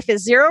in life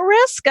is zero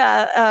risk,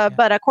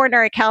 but a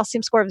coronary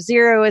calcium score of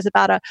 0 is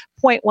about a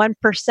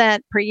 0.1%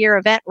 per year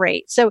event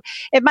rate. So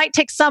it might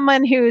take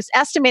someone whose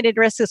estimated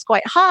risk is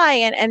quite high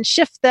and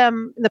shift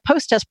them, the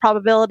post-test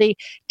probability,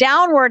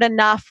 downward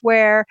enough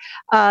where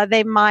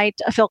they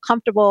might feel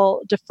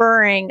comfortable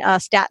deferring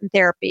statin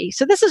therapy.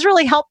 So this is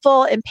really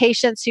helpful in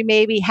patients who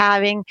may be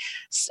having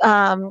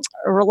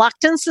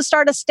reluctance to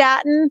start a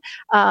statin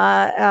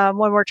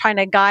when we're trying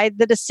to guide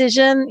the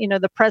decision.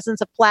 The presence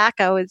of plaque,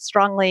 I would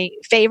strongly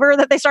favor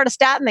that they start a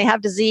statin. They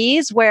have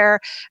disease where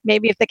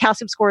maybe if the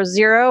calcium score is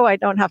 0, I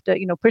don't have to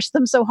push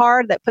them so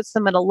hard. That puts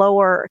them in a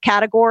lower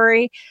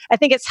category. I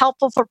think it's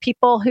helpful for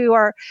people who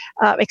are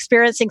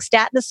experiencing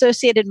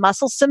statin-associated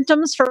muscle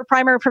symptoms for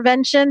primary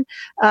prevention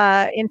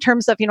in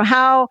terms of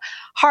how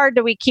hard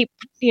do we keep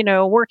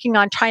working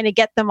on trying to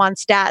get them on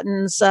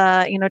statins,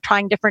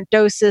 trying different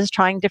doses,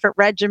 trying different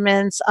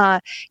regimens.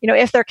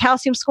 If their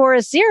calcium score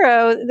is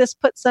 0, this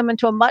puts them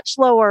into a much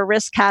lower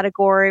risk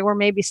category where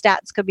maybe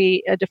statins could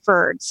be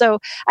deferred. So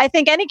I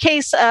think any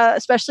case,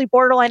 especially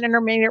borderline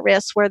intermediate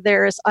risk, where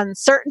there's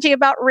uncertainty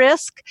about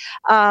risk,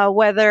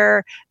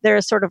 whether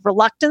there's sort of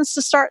reluctance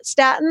to start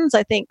statins,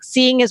 I think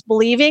seeing is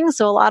believing.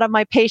 So a lot of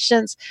my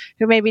patients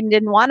who maybe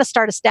didn't want to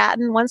start a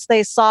statin, once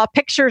they saw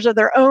pictures of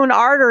their own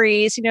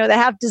arteries, they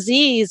have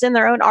disease in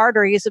their own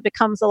arteries, it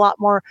becomes a lot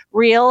more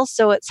real.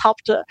 So it's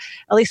helped to,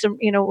 at least,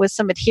 with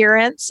some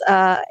adherence.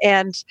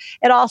 And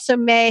it also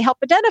may help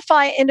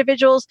identify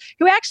individuals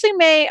who actually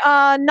may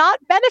not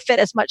benefit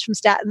as much from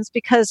statins,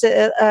 because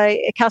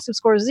a calcium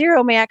score of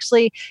 0 may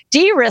actually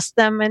de-risk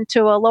them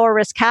into a lower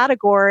risk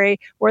category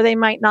where they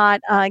might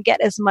not get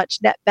as much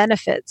net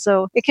benefit.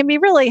 So it can be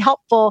really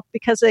helpful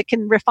because it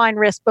can refine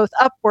risk both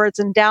upwards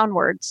and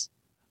downwards.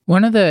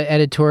 One of the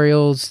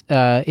editorials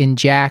in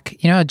JACC,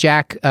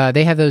 JACC,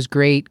 they have those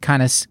great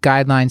kind of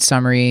guideline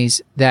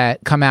summaries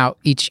that come out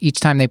each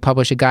time they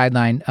publish a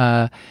guideline.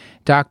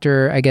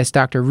 Dr.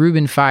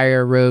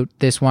 Rubenfire wrote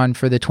this one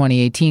for the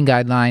 2018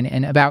 guideline,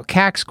 and about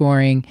CAC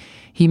scoring,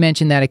 he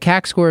mentioned that a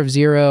CAC score of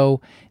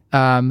 0,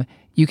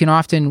 you can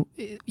often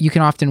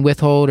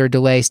withhold or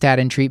delay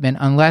statin treatment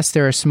unless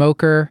they're a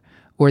smoker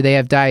or they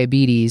have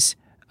diabetes.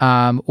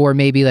 Or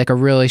maybe like a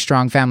really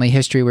strong family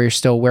history where you're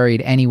still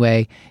worried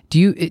anyway.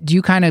 Do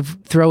you kind of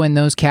throw in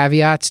those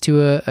caveats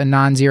to a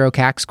non-zero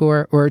CAC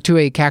score, or to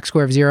a CAC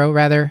score of 0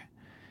 rather?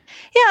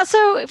 Yeah.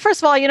 So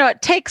first of all,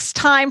 it takes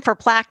time for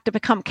plaque to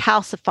become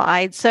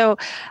calcified. So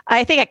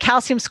I think a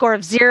calcium score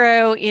of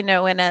 0, in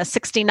a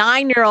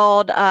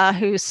 69-year-old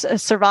who's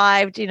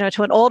survived,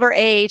 to an older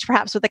age,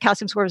 perhaps with a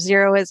calcium score of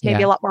 0 is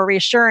maybe a lot more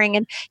reassuring.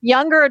 And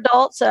younger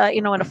adults,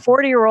 in a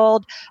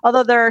 40-year-old,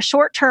 although their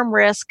short-term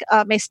risk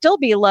may still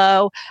be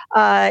low,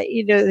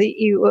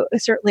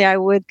 certainly I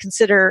would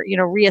consider,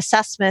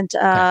 reassessment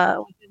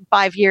within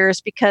 5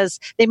 years because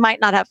they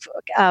might not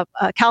have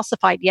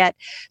calcified yet.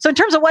 So in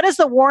terms of what is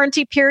the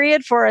warranty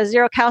period for a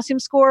 0 calcium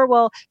score?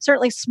 Well,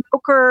 certainly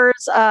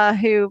smokers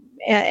who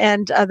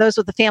and those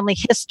with a family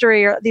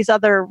history or these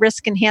other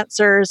risk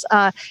enhancers,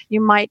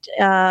 you might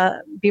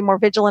be more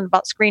vigilant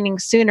about screening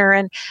sooner.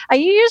 And I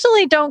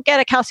usually don't get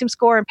a calcium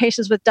score in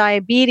patients with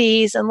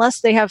diabetes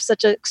unless they have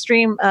such an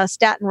extreme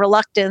statin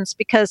reluctance,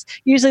 because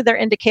usually they're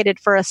indicated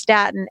for a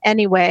statin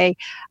anyway.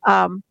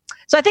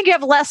 So I think you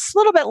have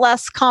little bit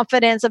less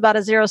confidence about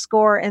a 0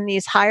 score in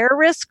these higher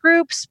risk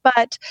groups.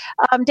 But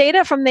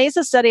data from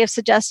NASA study have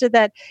suggested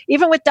that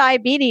even with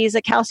diabetes,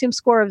 a calcium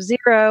score of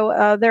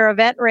 0, their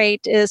event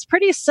rate is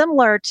pretty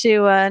similar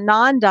to a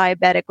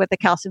non-diabetic with a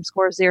calcium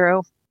score of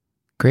 0.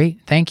 Great.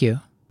 Thank you.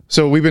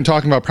 So we've been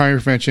talking about primary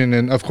prevention,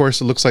 and of course,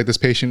 it looks like this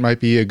patient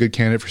might be a good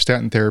candidate for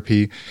statin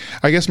therapy.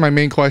 I guess my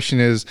main question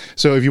is,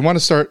 so if you want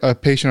to start a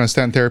patient on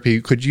statin therapy,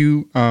 could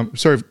you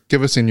sort of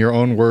give us in your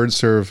own words,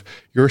 sort of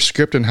your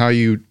script and how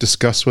you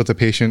discuss with a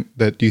patient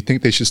that you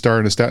think they should start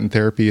on a statin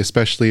therapy,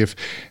 especially if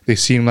they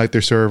seem like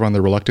they're sort of on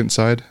the reluctant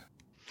side?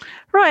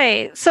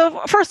 Right. So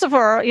first of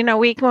all,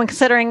 when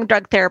considering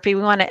drug therapy,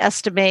 we want to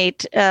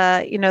estimate,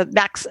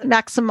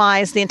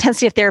 maximize the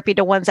intensity of therapy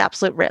to one's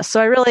absolute risk.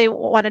 So I really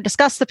want to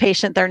discuss the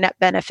patient, their net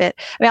benefit.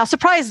 I mean, I was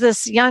surprised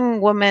this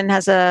young woman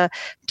has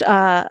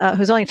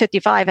who's only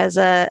 55 has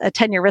a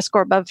 10-year risk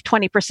score above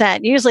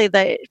 20%. Usually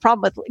the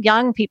problem with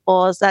young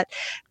people is that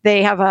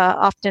they have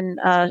often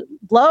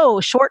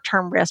low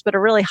short-term risk, but a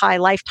really high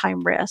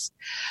lifetime risk.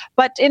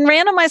 But in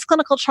randomized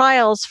clinical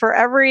trials, for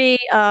every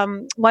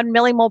 1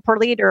 millimole per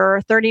liter,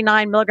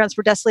 39 milligrams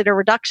per deciliter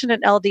reduction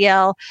in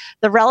LDL,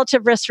 the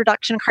relative risk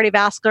reduction in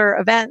cardiovascular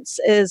events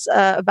is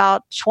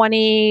about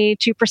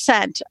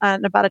 22%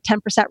 and about a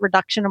 10%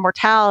 reduction in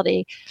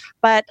mortality.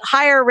 But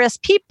higher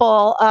risk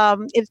people,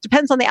 it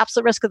depends on the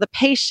absolute risk of the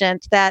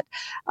patient, that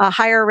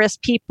higher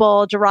risk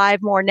people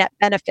derive more net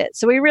benefit.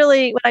 So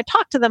when I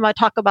talk to them, I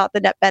talk about the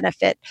net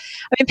benefit.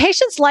 I mean,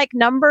 patients like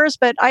numbers,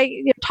 but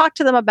I talk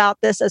to them about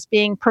this as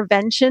being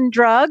prevention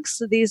drugs.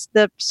 So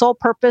the sole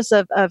purpose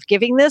of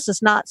giving this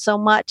is not so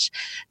much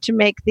to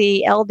make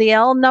the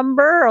LDL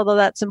number, although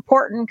that's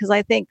important because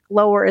I think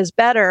lower is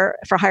better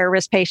for higher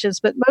risk patients,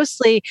 but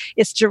mostly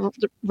it's to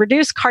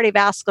reduce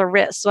cardiovascular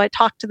risk. So I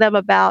talk to them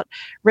about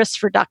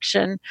risk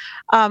reduction.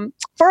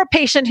 For a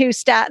patient who's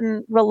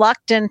statin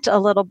reluctant a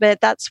little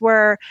bit, that's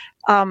where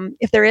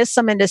if there is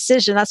some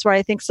indecision, that's where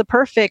I think it's the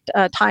perfect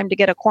time to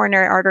get a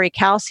coronary artery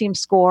calcium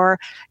score,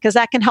 because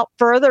that can help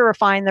further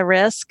refine the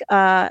risk.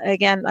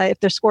 Again, if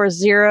their score is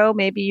 0,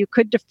 maybe you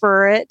could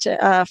defer it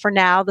for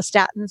now, the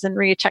statins, and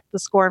recheck the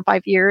score in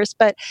 5 years.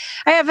 But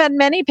I have had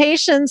many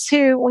patients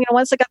who,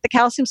 once they got the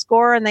calcium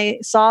score and they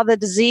saw the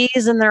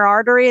disease in their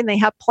artery and they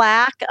have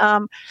plaque,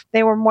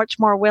 they were much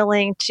more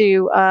willing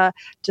to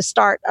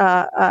start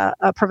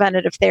a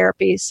preventative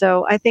therapy.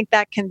 So I think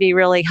that can be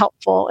really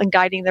helpful in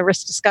guiding the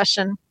risk discussion.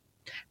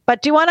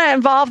 But do you want to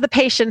involve the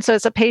patient? So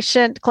it's a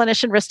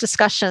patient-clinician risk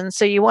discussion.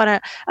 So you want to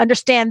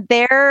understand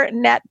their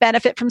net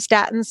benefit from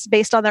statins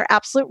based on their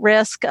absolute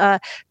risk,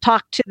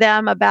 talk to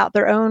them about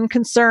their own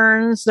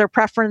concerns, their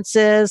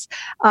preferences,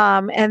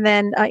 and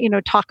then,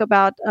 talk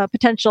about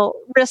potential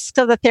risks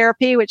of the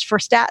therapy, which for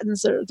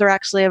statins, they're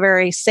actually a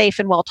very safe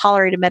and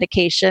well-tolerated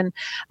medication,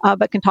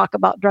 but can talk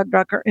about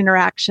drug-drug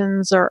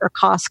interactions or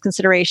cost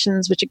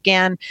considerations, which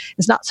again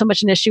is not so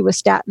much an issue with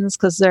statins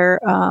because they're,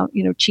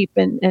 cheap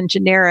and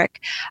generic.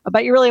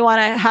 But you really want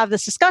to have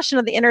this discussion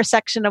of the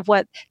intersection of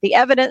what the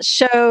evidence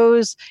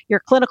shows, your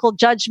clinical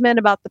judgment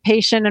about the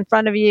patient in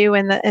front of you,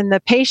 and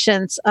the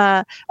patient's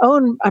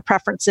own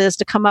preferences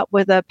to come up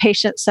with a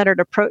patient-centered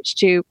approach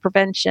to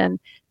prevention.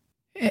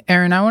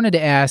 Erin, I wanted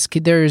to ask,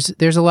 there's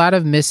a lot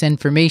of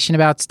misinformation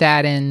about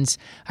statins.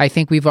 I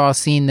think we've all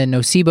seen the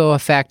nocebo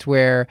effect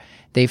where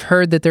they've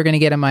heard that they're going to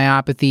get a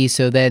myopathy,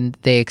 so then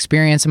they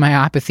experience a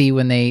myopathy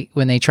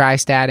when they try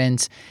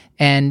statins.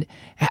 And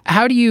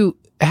how do you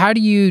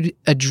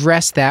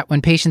address that when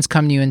patients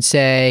come to you and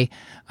say,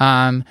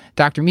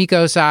 Dr.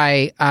 Michos,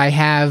 I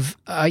have,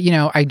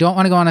 I don't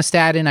want to go on a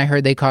statin. I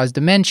heard they cause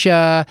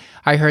dementia.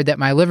 I heard that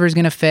my liver is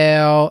going to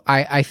fail.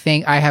 I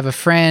think I have a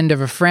friend of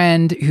a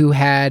friend who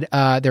had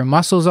their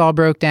muscles all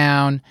broke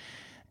down.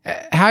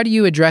 How do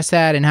you address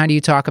that? And how do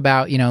you talk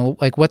about,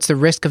 what's the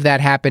risk of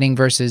that happening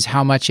versus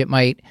how much it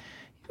might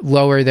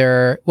lower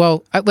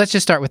let's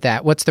just start with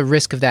that. What's the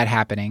risk of that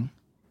happening?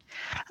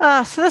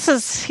 So this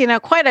is,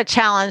 quite a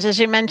challenge. As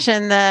you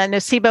mentioned, the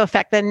nocebo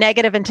effect, the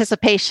negative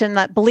anticipation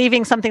that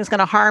believing something's going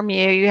to harm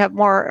you, you have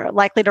more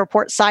likely to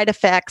report side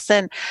effects.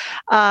 And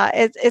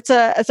it's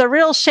a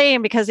real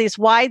shame because these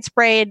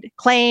widespread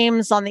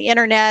claims on the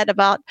internet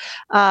about,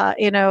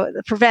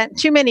 prevent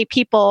too many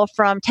people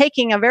from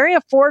taking a very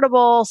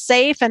affordable,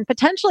 safe, and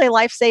potentially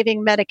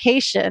life-saving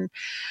medication.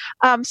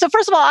 So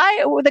first of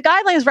all, the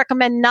guidelines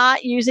recommend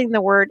not using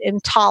the word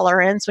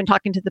intolerance when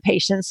talking to the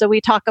patient. So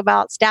we talk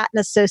about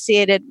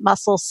statin-associated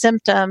muscle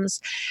symptoms.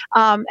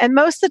 And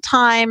most of the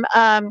time,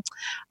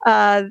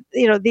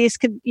 these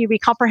could be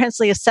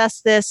comprehensively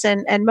assessed this,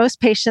 and most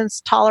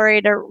patients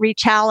tolerate or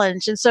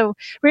re-challenge. And so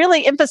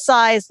really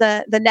emphasize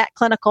the net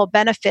clinical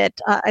benefit.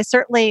 I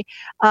certainly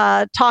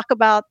talk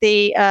about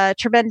the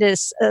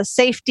tremendous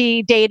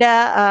safety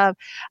data.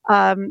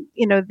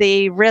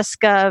 The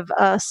risk of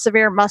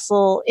severe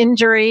muscle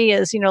injury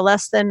is,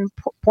 less than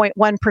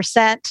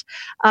 0.1%.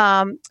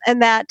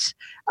 And that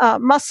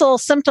muscle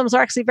symptoms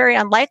are actually very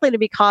unlikely to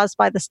be caused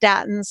by the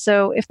statins.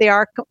 So if they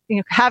are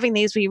having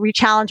these, we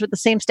re-challenge with the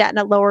same statin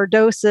at lower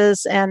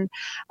doses and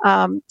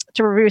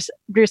to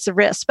reduce the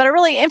risk. But I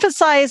really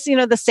emphasize,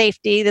 the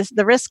safety.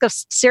 The risk of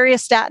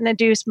serious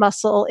statin-induced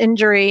muscle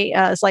injury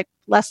is like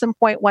less than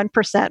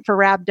 0.1% for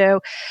rhabdo.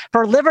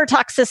 For liver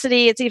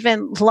toxicity, it's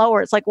even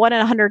lower. It's like 1 in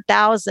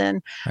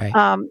 100,000.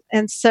 Right.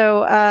 And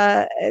so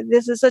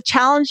this is a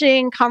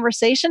challenging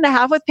conversation to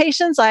have with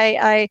patients.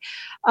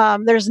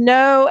 There's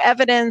no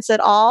evidence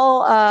at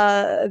all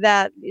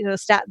that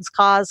statins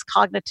cause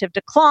cognitive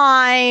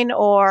decline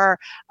or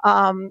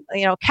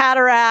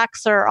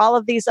cataracts or all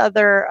of these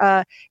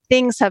other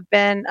things have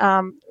been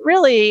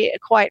really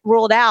quite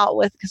ruled out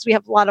because we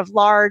have a lot of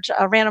large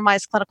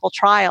randomized clinical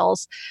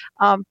trials.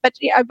 But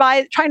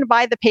by trying to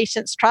buy the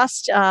patient's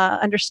trust,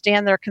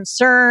 understand their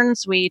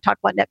concerns, we talk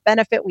about net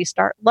benefit. We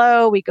start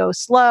low, we go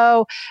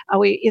slow.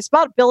 It's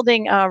about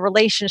building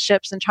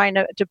relationships and trying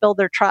to build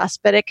their trust.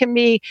 But it can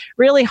be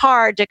really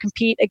hard to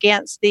compete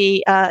against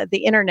the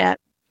internet.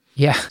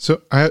 Yeah.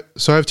 So I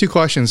have two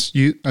questions.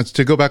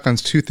 To go back on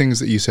two things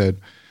that you said.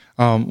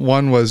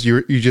 One was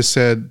you just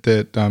said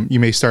that you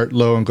may start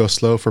low and go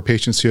slow for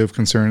patients who have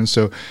concerns.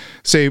 So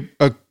say,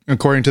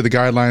 according to the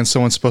guidelines,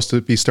 someone's supposed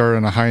to be started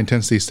on a high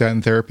intensity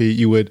statin therapy.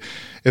 You would,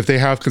 if they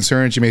have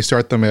concerns, you may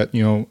start them at,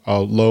 a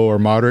low or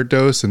moderate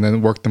dose and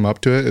then work them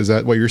up to it. Is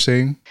that what you're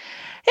saying?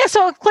 Yeah,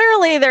 so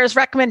clearly there's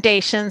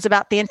recommendations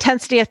about the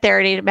intensity of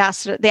therapy to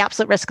master the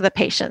absolute risk of the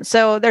patient.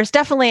 So there's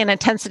definitely an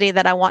intensity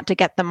that I want to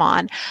get them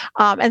on.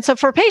 And so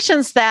for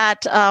patients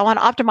that want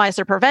to optimize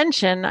their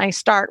prevention, I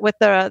start with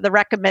the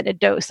recommended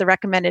dose, the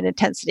recommended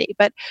intensity.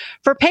 But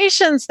for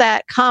patients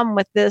that come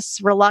with this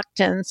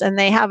reluctance and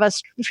they have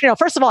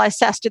first of all, I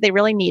assess, do they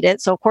really need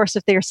it? So of course,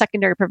 if they're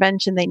secondary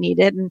prevention, they need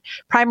it. And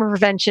primary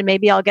prevention,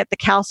 maybe I'll get the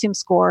calcium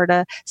score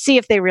to see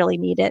if they really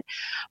need it.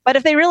 But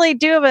if they really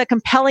do have a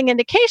compelling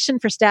indication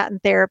for statin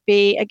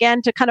therapy,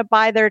 again, to kind of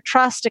buy their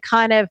trust, to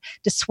kind of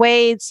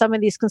dissuade some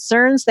of these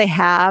concerns they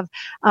have.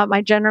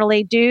 I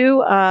generally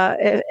do,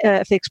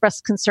 if they express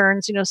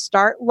concerns,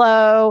 start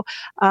low,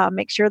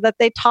 make sure that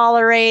they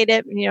tolerate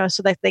it,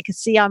 so that they can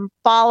see I'm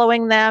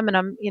following them and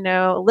I'm,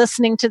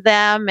 listening to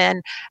them.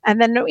 And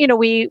then,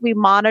 we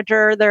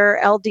monitor their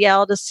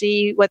LDL to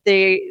see what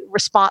the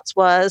response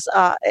was,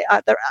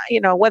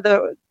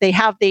 whether they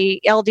have the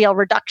LDL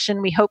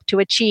reduction we hope to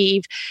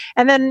achieve,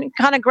 and then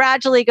kind of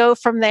gradually go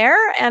from there.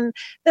 And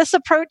this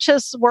approach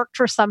has worked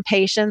for some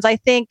patients. I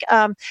think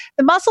the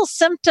muscle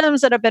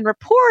symptoms that have been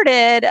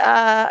reported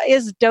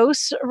is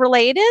dose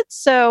related.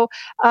 So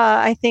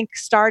I think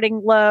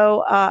starting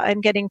low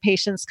and getting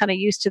patients kind of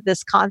used to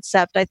this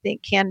concept, I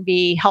think can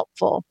be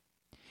helpful.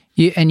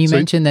 You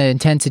mentioned the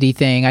intensity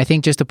thing. I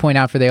think just to point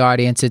out for the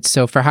audience, it's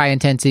so for high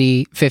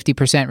intensity,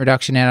 50%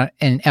 reduction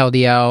in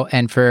LDL,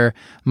 and for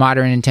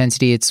moderate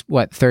intensity, it's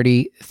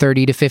 30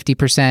 to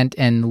 50%,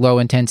 and low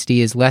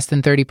intensity is less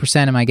than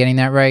 30%. Am I getting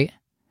that right?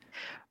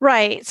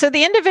 Right. So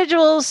the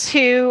individuals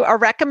who are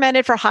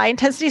recommended for high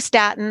intensity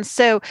statins,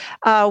 so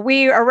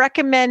we are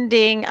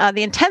recommending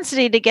the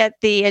intensity to get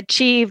the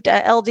achieved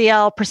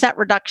LDL percent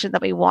reduction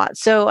that we want.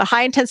 So a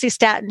high intensity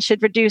statin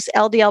should reduce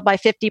LDL by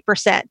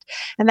 50%.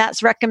 And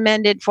that's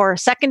recommended for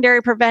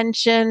secondary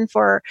prevention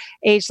for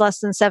age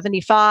less than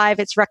 75.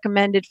 It's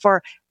recommended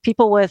for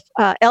people with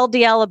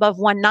LDL above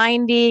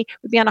 190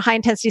 would be on a high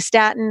intensity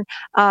statin.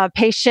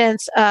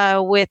 Patients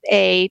with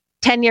a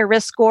 10-year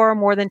risk score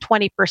more than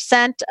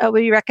 20% would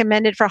be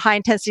recommended for high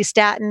intensity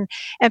statin.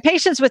 And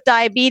patients with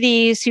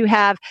diabetes who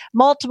have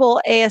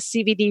multiple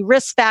ASCVD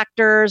risk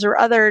factors or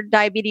other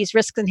diabetes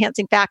risk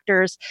enhancing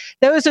factors,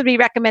 those would be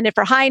recommended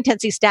for high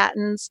intensity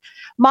statins.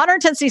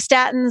 Moderate intensity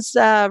statins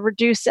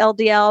reduce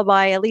LDL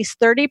by at least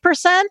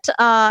 30%.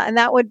 And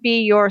that would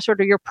be your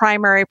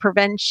primary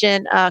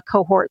prevention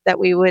cohort that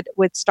we would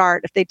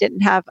start if they didn't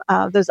have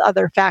those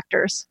other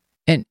factors.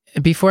 And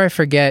before I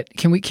forget,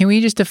 can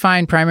we just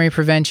define primary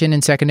prevention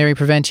and secondary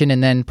prevention?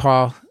 And then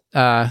Paul,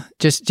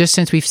 just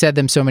since we've said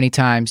them so many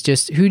times,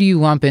 just who do you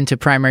lump into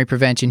primary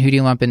prevention? Who do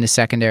you lump into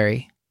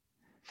secondary?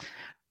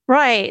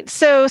 Right.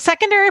 So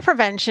secondary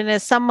prevention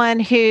is someone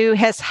who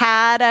has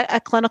had a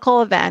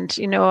clinical event,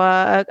 either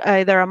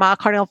a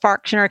myocardial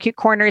infarction or acute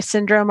coronary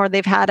syndrome, or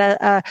they've had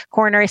a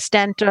coronary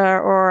stent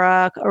or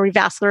a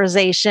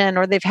revascularization,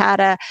 or they've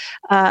had a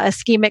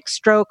ischemic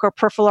stroke or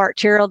peripheral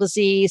arterial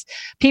disease.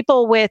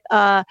 People with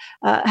had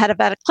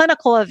a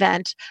clinical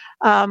event.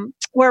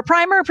 Where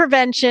primary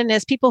prevention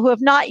is people who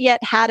have not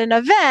yet had an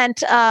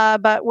event,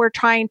 but we're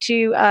trying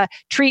to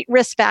treat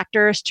risk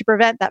factors to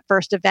prevent that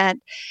first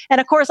event.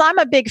 And of course, I'm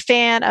a big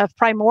fan of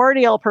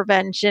primordial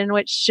prevention,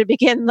 which should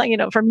begin,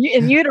 from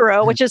in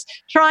utero, which is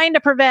trying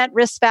to prevent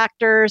risk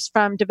factors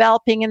from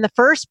developing in the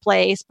first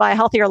place by a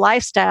healthier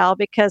lifestyle,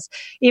 because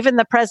even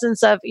the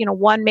presence of,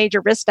 one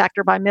major risk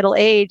factor by middle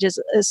age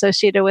is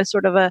associated with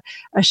sort of a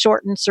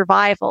shortened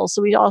survival.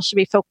 So we all should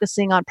be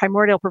focusing on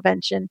primordial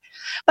prevention.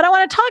 But I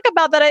want to talk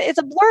about that. It's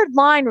a blurred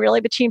line really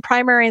between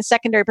primary and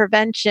secondary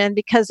prevention,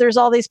 because there's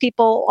all these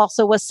people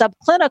also with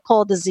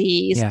subclinical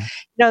disease. Yeah.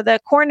 The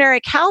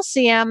coronary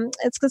calcium,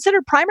 it's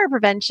considered primary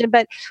prevention,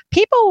 but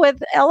people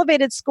with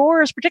elevated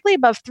scores, particularly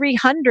above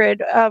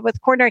 300, with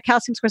coronary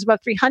calcium scores above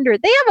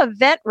 300, they have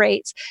event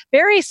rates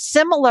very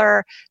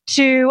similar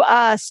to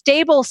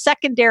stable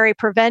secondary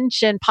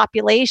prevention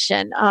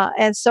population.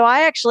 And so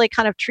I actually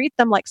kind of treat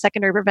them like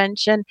secondary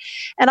prevention.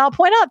 And I'll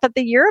point out that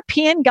the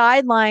European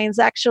guidelines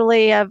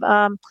actually have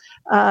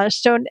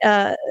shown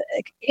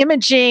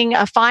imaging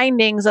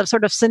findings of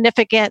sort of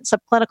significant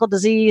subclinical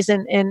disease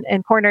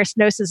and coronary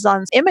stenosis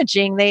on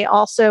imaging. They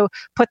also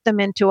put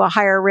them into a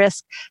higher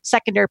risk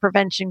secondary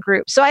prevention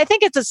group. So I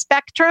think it's a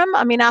spectrum.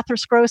 I mean,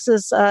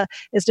 atherosclerosis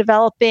is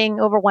developing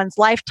over one's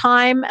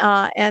lifetime,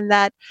 and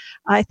that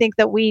I think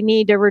that we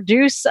need to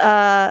reduce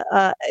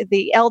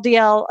the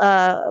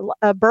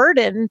LDL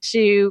burden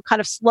to kind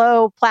of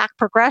slow plaque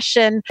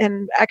progression.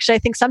 And actually, I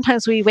think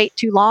sometimes we wait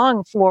too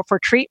long for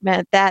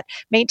treatment. That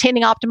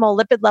maintaining optimal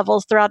lipid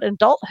levels throughout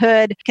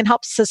adulthood can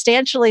help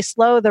substantially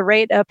slow the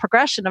rate of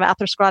progression of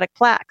atherosclerotic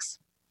plaques.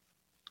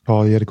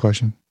 Paul, you had a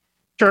question?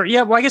 Sure.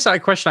 Yeah. Well, I guess a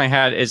question I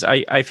had is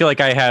I feel like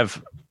I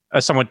have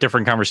a somewhat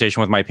different conversation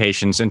with my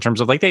patients in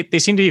terms of like they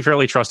seem to be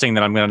fairly trusting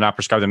that I'm going to not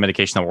prescribe them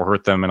medication that will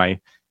hurt them. And I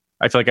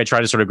feel like I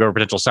try to sort of go over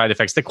potential side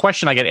effects. The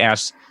question I get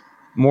asked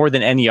more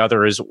than any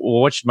other is,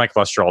 well, what should my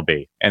cholesterol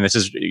be? And this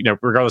is,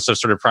 regardless of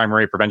sort of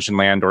primary prevention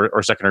land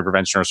or secondary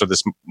prevention or sort of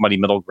this muddy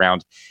middle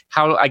ground,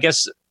 how, I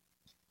guess,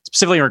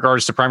 specifically in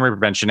regards to primary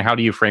prevention, how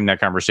do you frame that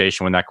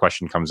conversation when that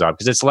question comes up?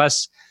 Because it's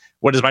less,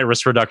 what is my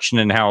risk reduction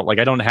and how, like,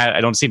 I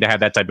don't seem to have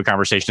that type of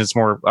conversation. It's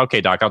more,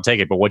 okay, doc, I'll take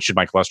it, but what should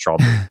my cholesterol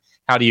be?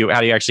 How do you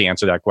actually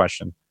answer that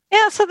question?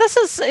 Yeah, so this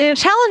is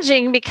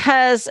challenging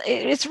because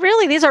it's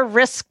really, these are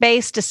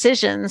risk-based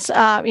decisions.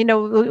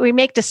 We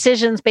make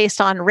decisions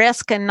based on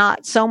risk and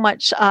not so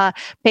much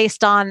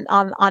based on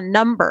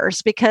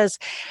numbers. Because,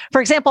 for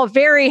example, a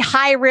very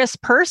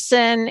high-risk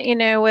person,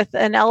 with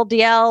an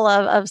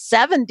LDL of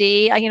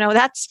 70,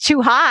 that's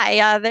too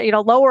high.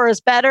 Lower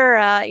is better.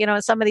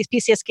 In some of these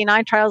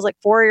PCSK9 trials like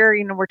Fourier,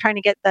 we're trying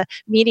to get the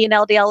median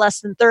LDL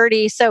less than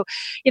 30. So,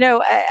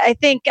 I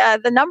think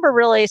the number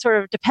really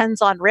sort of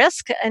depends on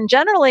risk, and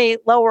generally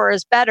lower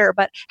is better,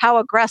 but how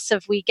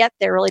aggressive we get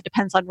there really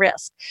depends on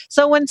risk.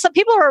 So when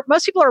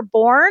most people are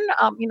born,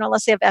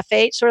 unless they have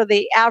FH, sort of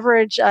the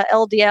average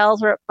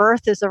LDL at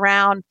birth is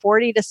around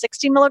 40 to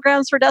 60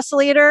 milligrams per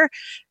deciliter.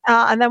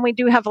 And then we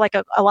do have like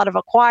a lot of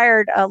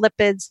acquired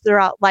lipids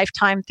throughout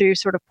lifetime through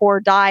sort of poor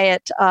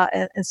diet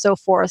and so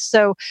forth.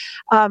 So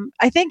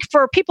I think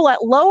for people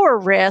at lower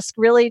risk,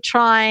 really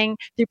trying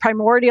through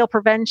primordial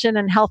prevention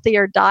and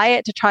healthier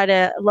diet to try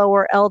to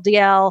lower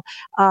LDL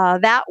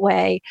that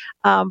way.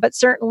 But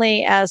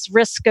certainly as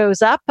risk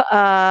goes up,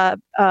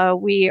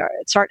 we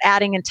start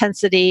adding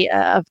intensity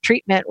of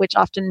treatment, which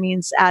often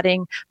means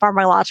adding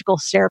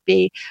pharmacological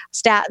therapy,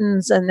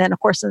 statins, and then of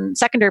course in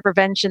secondary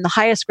prevention, the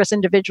highest risk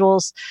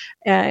individuals,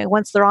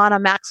 once they're on a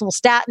maximal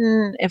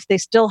statin, if they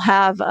still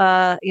have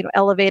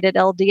elevated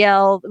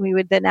LDL, we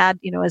would then add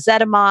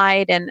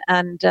ezetimibe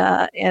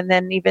and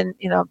then even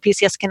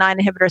PCSK9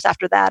 inhibitors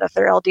after that if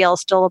their LDL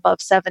is still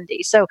above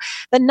 70. So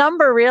the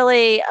number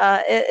really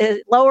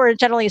lower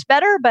generally is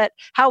better, but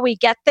how we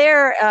get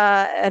there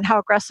and how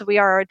aggressive we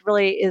are, it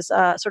really is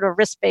a sort of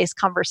risk-based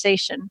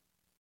conversation.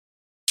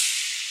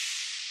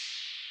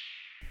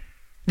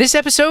 This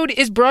episode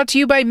is brought to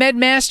you by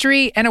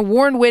MedMastery, an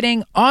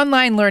award-winning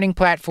online learning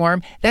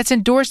platform that's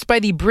endorsed by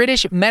the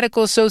British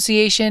Medical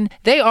Association.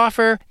 They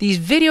offer these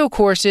video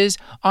courses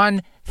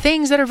on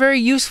things that are very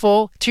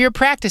useful to your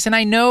practice. And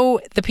I know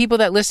the people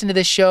that listen to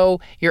this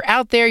show, you're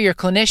out there, you're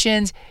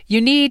clinicians,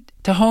 you need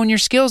to hone your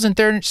skills in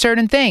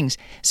certain things.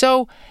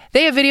 So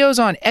they have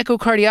videos on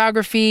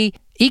echocardiography,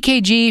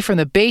 EKG from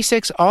the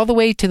basics all the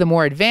way to the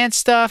more advanced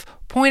stuff,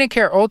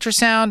 point-of-care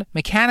ultrasound,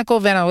 mechanical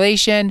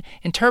ventilation,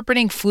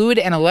 interpreting fluid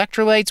and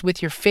electrolytes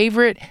with your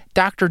favorite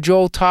Dr.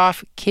 Joel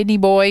Toff, kidney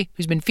boy,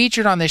 who's been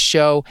featured on this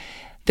show.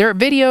 Their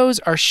videos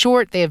are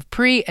short, they have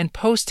pre- and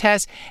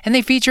post-tests, and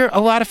they feature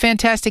a lot of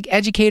fantastic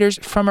educators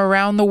from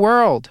around the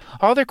world.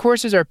 All their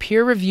courses are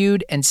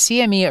peer-reviewed and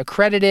CME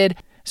accredited.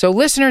 So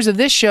listeners of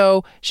this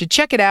show should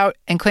check it out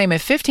and claim a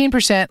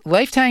 15%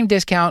 lifetime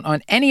discount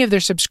on any of their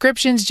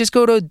subscriptions. Just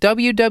go to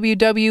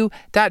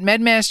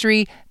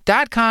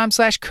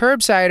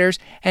www.medmastery.com/curbsiders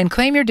and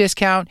claim your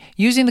discount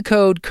using the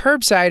code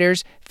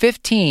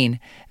curbsiders15.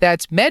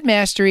 That's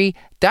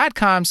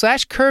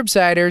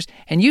medmastery.com/curbsiders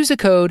and use the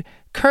code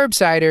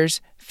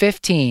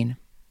curbsiders15.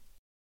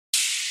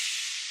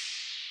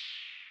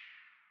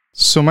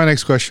 So my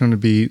next question would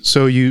be,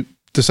 so you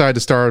decide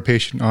to start a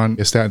patient on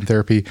a statin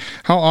therapy.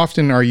 How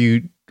often are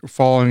you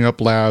following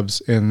up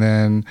labs? And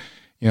then,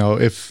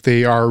 if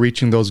they are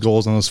reaching those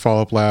goals on those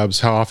follow-up labs,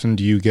 how often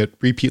do you get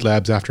repeat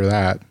labs after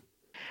that?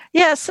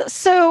 Yes.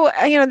 So,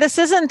 this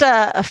isn't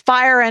a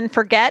fire and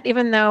forget,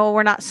 even though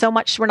we're not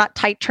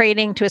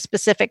titrating to a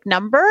specific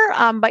number,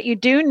 but you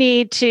do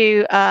need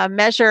to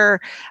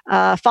measure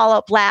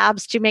follow-up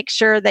labs to make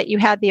sure that you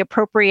had the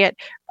appropriate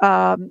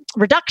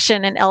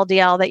reduction in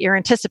LDL that you're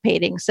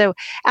anticipating. So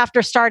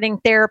after starting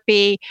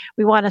therapy,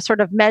 we want to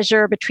sort of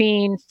measure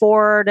between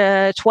 4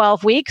 to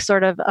 12 weeks,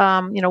 sort of,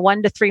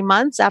 1 to 3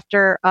 months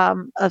after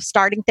of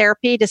starting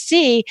therapy to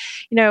see,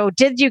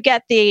 did you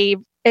get the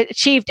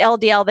achieved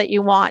LDL that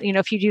you want?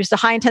 If you used a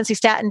high intensity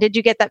statin, did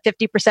you get that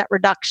 50%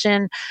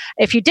 reduction?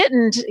 If you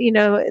didn't,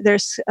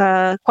 there's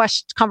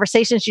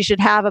conversations you should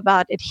have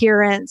about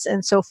adherence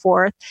and so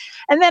forth.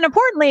 And then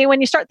importantly,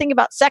 when you start thinking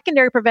about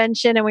secondary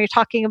prevention and when you're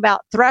talking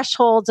about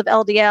thresholds of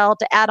LDL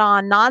to add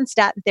on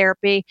non-statin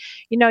therapy,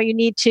 you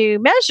need to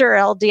measure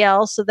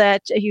LDL so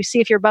that you see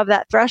if you're above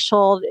that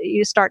threshold,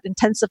 you start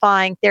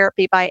intensifying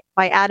therapy by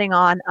adding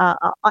on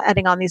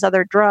these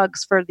other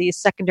drugs for the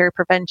secondary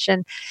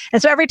prevention.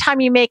 And so every time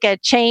you make a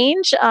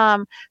change,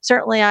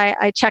 certainly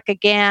I check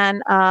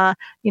again,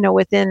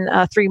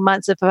 within 3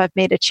 months if I've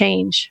made a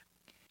change.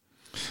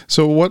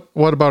 So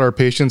what about our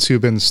patients who've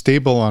been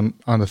stable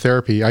on the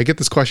therapy? I get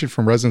this question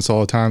from residents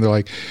all the time. They're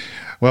like,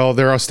 well,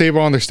 they're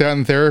stable on their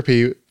statin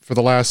therapy for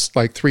the last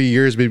 3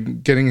 years,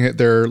 been getting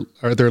their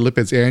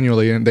lipids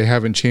annually, and they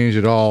haven't changed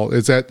at all.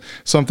 Is that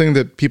something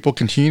that people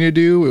continue to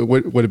do?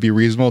 Would it be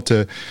reasonable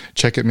to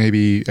check it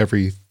maybe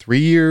every 3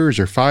 years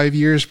or 5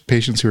 years,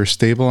 patients who are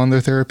stable on their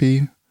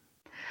therapy?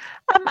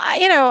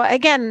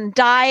 Again,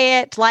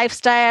 diet,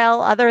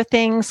 lifestyle, other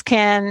things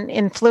can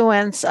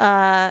influence,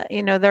 their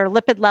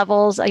lipid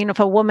levels. If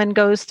a woman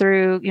goes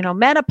through,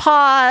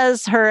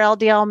 menopause, her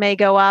LDL may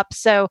go up.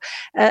 So,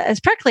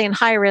 especially in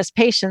high-risk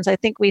patients, I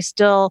think we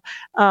still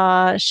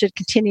should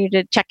continue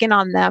to check in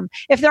on them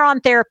if they're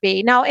on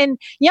therapy. Now, in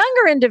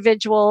younger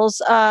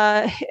individuals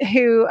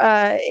who,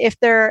 if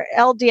their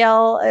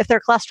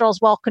cholesterol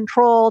is well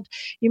controlled,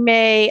 you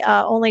may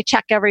only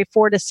check every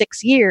 4 to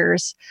 6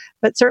 years.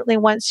 But certainly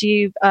once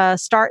you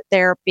start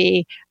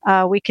therapy,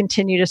 we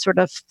continue to sort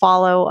of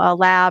follow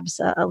labs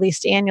at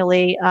least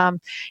annually.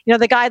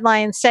 The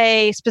guidelines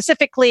say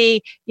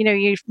specifically,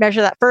 you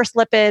measure that first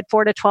lipid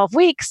 4 to 12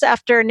 weeks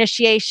after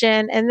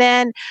initiation. And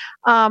then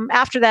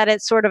after that,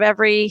 it's sort of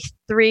every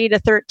 3 to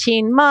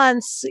 13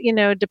 months,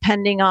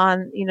 depending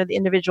on, the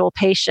individual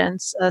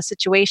patient's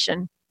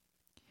situation.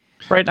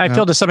 Right. I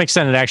feel to some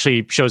extent it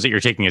actually shows that you're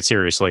taking it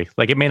seriously.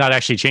 It may not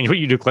actually change what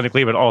you do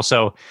clinically, but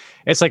also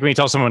it's like when you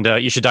tell someone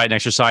you should diet and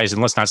exercise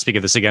and let's not speak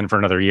of this again for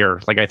another year.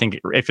 I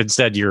think if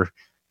instead you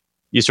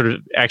sort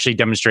of actually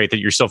demonstrate that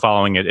you're still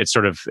following it, it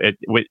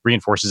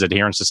reinforces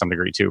adherence to some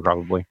degree too,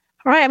 probably.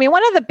 Right.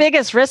 One of the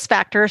biggest risk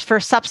factors for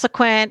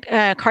subsequent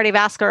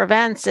cardiovascular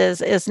events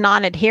is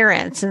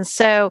non-adherence. And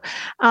so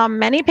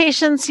many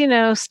patients,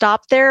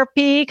 stop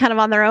therapy kind of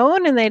on their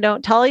own and they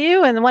don't tell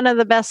you. And one of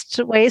the best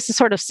ways to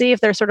sort of see if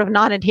they're sort of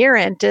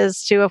non-adherent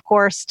is to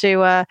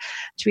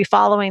be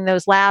following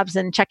those labs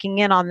and checking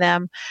in on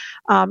them.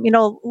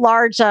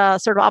 Large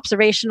sort of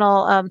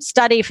observational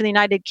study from the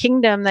United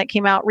Kingdom that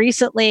came out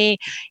recently,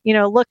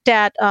 looked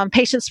at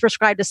patients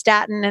prescribed a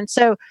statin. And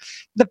so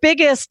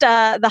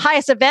the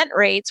highest event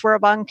rates were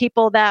among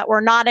people that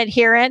were not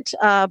adherent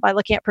by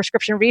looking at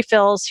prescription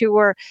refills who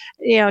were,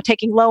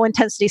 taking low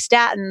intensity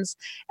statins.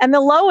 And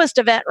the lowest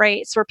event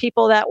rates were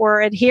people that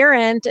were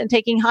adherent and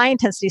taking high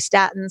intensity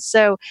statins.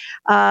 So,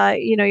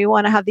 you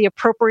want to have the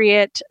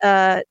appropriate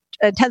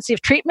intensity of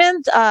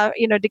treatment,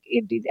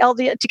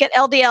 to get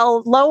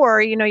LDL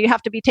lower, you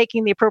have to be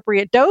taking the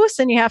appropriate dose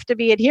and you have to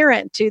be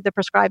adherent to the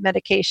prescribed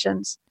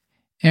medications.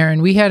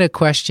 Erin, we had a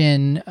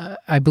question.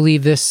 I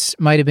believe this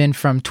might have been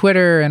from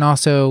Twitter and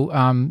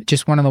also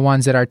just one of the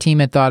ones that our team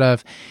had thought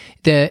of.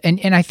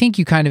 And I think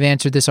you kind of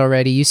answered this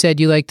already. You said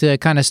you like to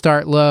kind of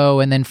start low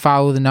and then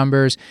follow the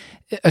numbers.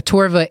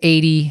 Atorva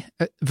 80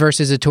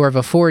 versus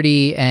Atorva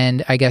 40,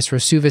 and I guess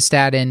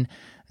rosuvastatin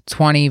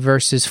 20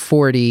 versus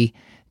 40.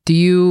 Do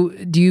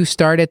you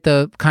start at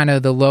the kind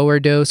of the lower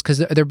dose? Because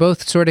they're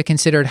both sort of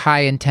considered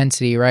high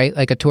intensity, right?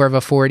 Like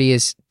Atorva 40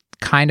 is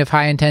kind of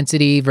high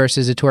intensity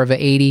versus Atorva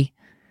 80.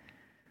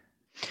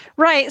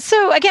 Right.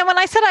 So again, when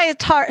I said I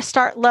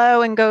start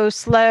low and go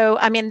slow,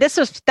 I mean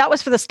that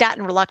was for the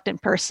statin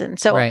reluctant person.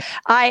 So Right.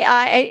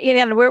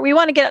 we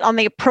want to get it on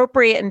the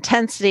appropriate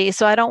intensity.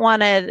 So I don't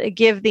want to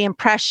give the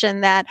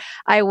impression that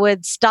I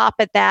would stop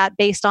at that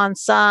based on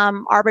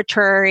some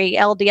arbitrary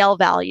LDL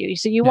value.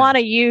 So you want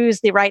to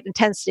use the right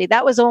intensity.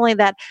 That was only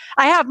that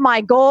I have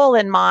my goal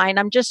in mind.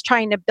 I'm just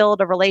trying to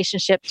build a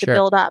relationship to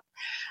build up.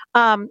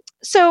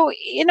 So,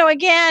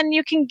 again,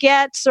 you can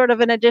get sort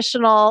of an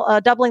additional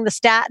doubling the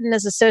statin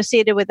is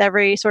associated with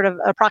every sort of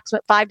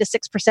approximate 5 to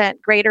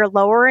 6% greater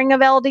lowering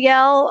of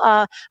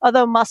LDL,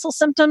 although muscle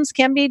symptoms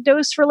can be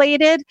dose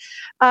related.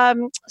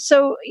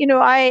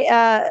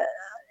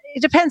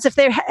 It depends if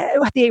they're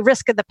the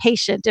risk of the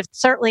patient. If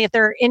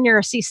they're in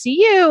your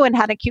CCU and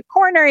had acute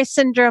coronary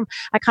syndrome,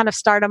 I kind of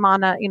start them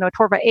on a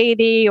Torva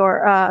 80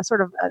 or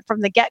sort of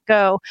from the get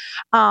go.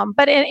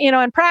 But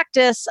in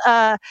practice,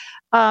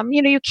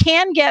 you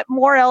can get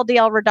more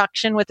LDL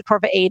reduction with the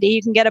Torva 80.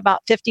 You can get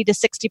about 50 to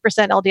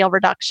 60% LDL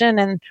reduction,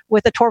 and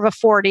with the Torva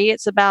 40,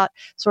 it's about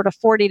sort of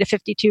 40 to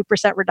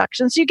 52%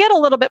 reduction. So you get a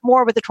little bit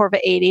more with the Torva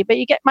 80, but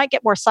might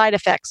get more side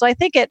effects. So I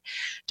think it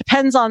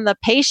depends on the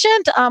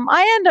patient.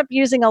 I end up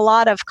using a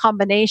lot of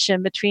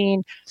combination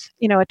between,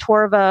 a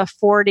Torva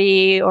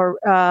 40 or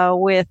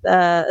with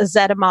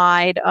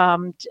ezetimibe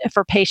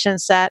for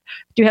patients that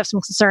do have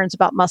some concerns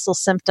about muscle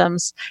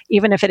symptoms,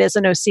 even if it is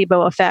a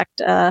nocebo effect.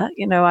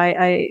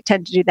 I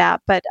tend to do that.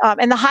 But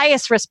in the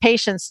highest risk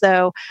patients,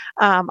 though,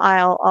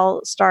 I'll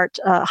start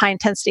high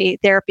intensity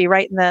therapy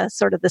right in the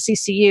sort of the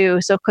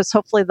CCU. So because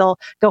hopefully they'll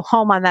go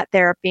home on that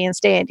therapy and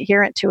stay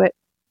adherent to it.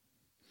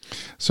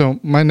 So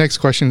my next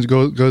question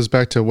goes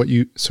back to what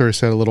you sort of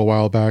said a little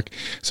while back.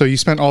 So you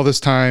spent all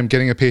this time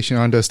getting a patient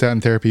onto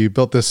statin therapy. You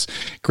built this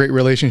great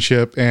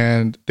relationship,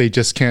 and they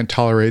just can't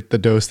tolerate the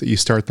dose that you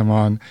start them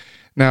on.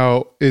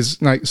 Now,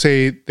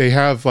 say they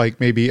have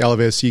maybe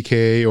elevated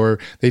CK, or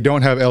they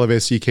don't have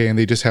elevated CK and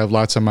they just have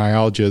lots of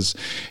myalgias.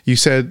 You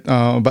said,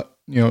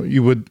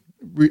 you would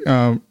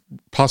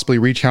possibly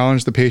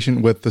re-challenge the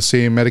patient with the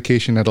same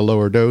medication at a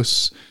lower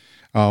dose.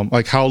 How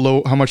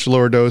much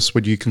lower dose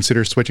would you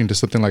consider switching to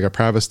something like a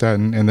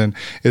pravastatin? And then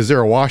is there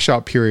a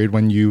washout period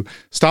when you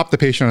stop the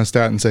patient on a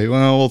statin and say,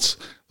 well,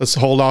 let's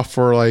hold off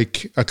for a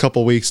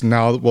couple weeks, and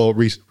now we'll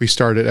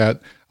restart it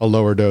at a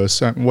lower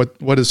dose?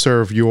 What is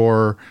sort of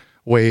your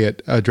way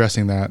at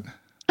addressing that?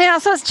 Yeah,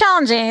 so it's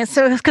challenging.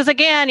 So, because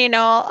again,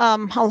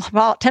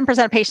 about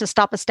 10% of patients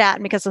stop a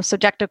statin because of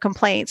subjective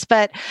complaints.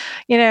 But,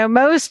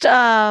 most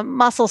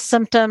muscle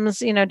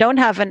symptoms, don't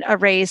have a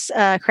raised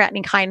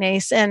creatinine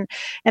kinase. And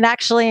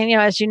actually,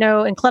 as you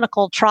know, in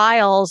clinical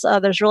trials,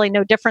 there's really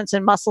no difference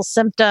in muscle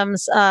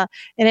symptoms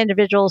in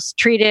individuals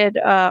treated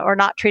or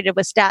not treated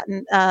with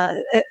statin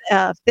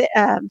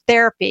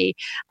therapy.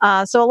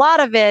 So a lot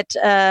of it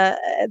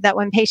that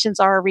when patients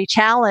are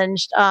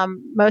rechallenged,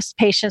 most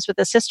patients with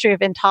this history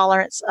of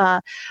intolerance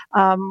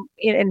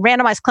in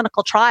randomized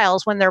clinical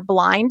trials, when they're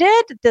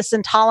blinded, this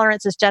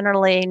intolerance is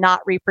generally not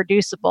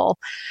reproducible.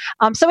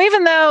 So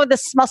even though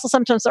this muscle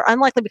symptoms are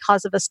unlikely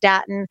because of a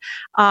statin,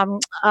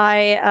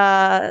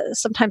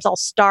 sometimes I'll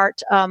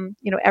start,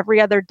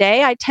 every other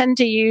day. I tend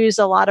to use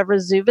a lot of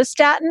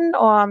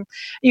rosuvastatin.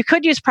 You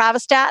could use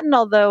pravastatin,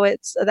 although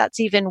that's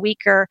even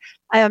weaker.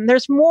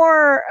 There's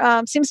more,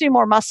 seems to be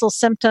more muscle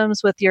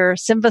symptoms with your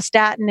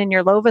simvastatin and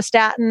your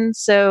lovastatin.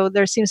 So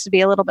there seems to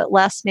be a little bit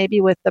less maybe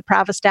with the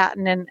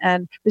pravastatin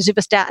and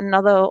rosuvastatin,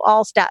 although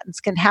all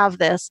statins can have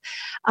this.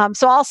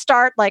 So I'll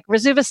start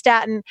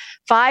rosuvastatin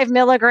 5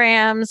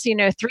 milligrams,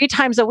 3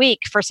 times a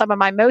week for some of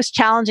my most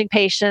challenging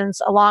patients,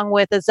 along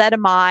with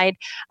ezetimibe,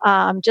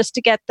 just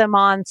to get them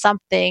on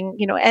something.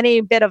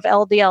 Any bit of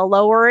LDL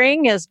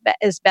lowering is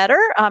better,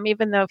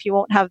 even though if you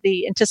won't have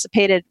the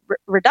anticipated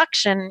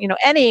reduction,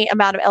 any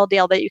amount of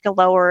LDL that you can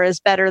lower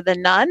is better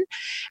than none.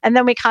 And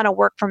then we kind of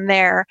work from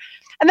there.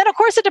 And then, of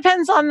course, it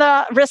depends on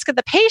the risk of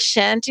the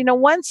patient.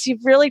 Once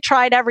you've really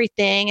tried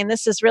everything, and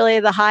this is really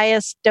the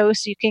highest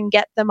dose you can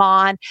get them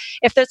on,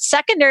 if there's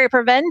secondary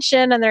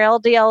prevention and their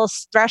LDL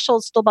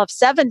threshold still above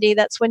 70,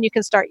 that's when you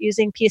can start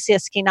using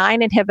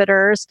PCSK9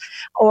 inhibitors,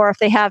 or if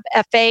they have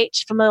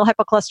FH, familial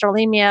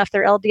hypercholesterolemia, if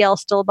their LDL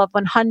is still above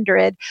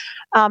 100,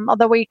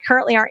 although we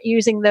currently aren't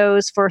using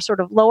those for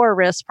sort of lower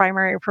risk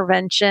primary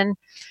prevention.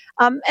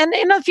 And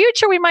in the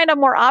future, we might have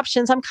more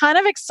options. I'm kind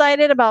of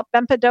excited about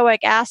bempedoic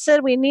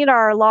acid. We need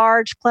our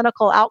large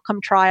clinical outcome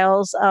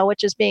trials,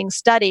 which is being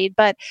studied.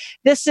 But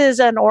this is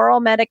an oral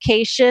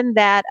medication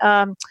that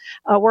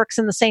works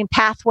in the same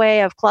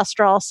pathway of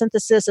cholesterol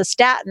synthesis as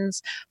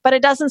statins, but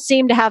it doesn't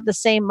seem to have the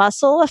same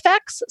muscle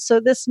effects. So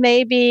this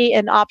may be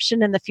an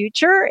option in the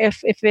future.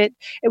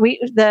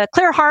 The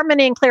Clear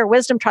Harmony and Clear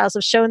Wisdom trials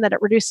have shown that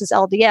it reduces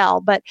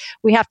LDL, but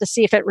we have to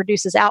see if it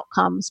reduces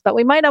outcomes. But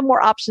we might have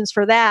more options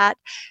for that.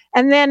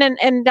 And then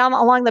and down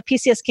along the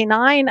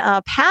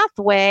PCSK9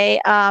 pathway,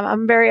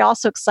 I'm very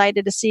also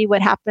excited to see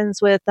what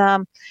happens with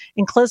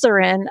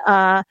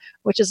inclisiran,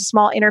 which is a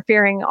small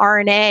interfering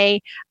RNA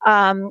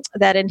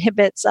that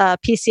inhibits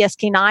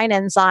PCSK9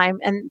 enzyme.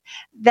 And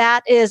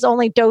that is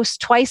only dosed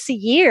twice a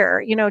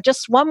year.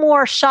 Just one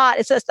more shot.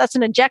 That's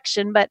an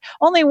injection, but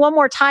only one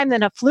more time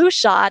than a flu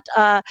shot.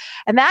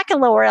 And that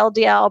can lower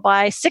LDL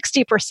by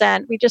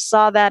 60%. We just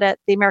saw that at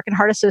the American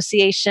Heart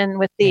Association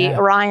with the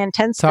Orion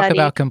 10 study. Talk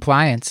about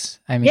compliance.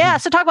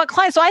 So talk about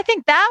clients. So I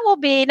think that will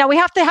be, now we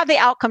have to have the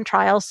outcome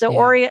trials. So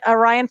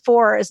Orion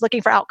 4 is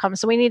looking for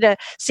outcomes. So we need to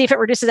see if it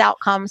reduces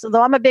outcomes,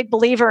 although I'm a big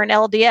believer in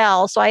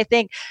LDL. So I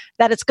think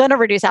that it's going to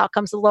reduce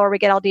outcomes the lower we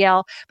get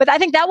LDL. But I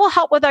think that will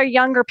help with our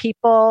younger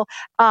people,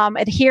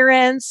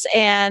 adherence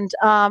and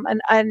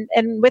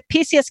with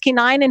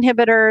PCSK9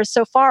 inhibitors,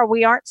 so far,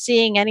 we aren't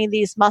seeing any of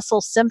these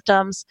muscle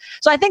symptoms.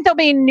 So I think there'll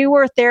be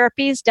newer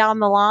therapies down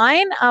the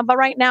line. But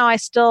right now, I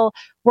still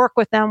work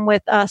with them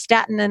with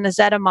statin and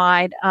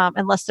ezetimibe,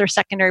 unless there's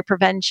secondary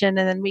prevention,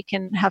 and then we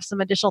can have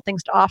some additional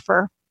things to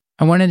offer.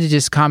 I wanted to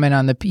just comment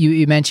on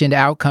you mentioned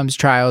outcomes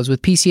trials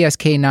with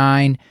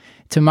PCSK9.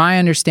 To my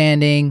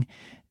understanding,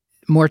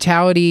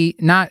 mortality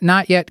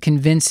not yet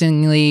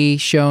convincingly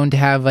shown to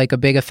have like a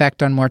big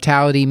effect on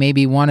mortality.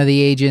 Maybe one of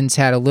the agents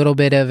had a little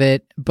bit of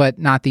it, but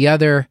not the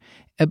other.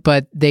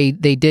 But they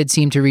did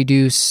seem to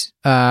reduce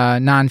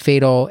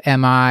non-fatal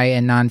MI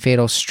and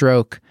non-fatal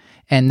stroke.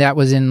 And that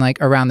was in like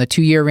around the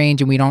 2-year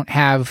range. And we don't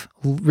have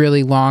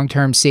really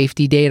long-term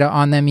safety data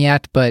on them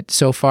yet, but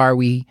so far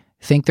we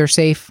think they're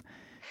safe.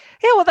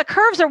 Yeah, well, the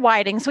curves are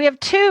widening. So we have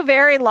 2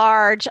 very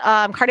large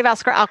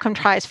cardiovascular outcome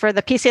trials for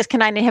the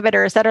PCSK9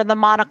 inhibitors that are the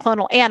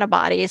monoclonal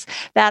antibodies.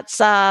 That's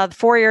the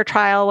 4-year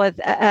trial with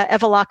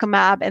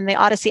evolocumab and the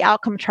Odyssey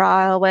outcome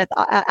trial with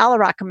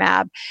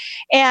alirocumab.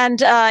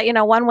 And,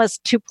 one was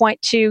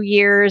 2.2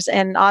 years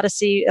and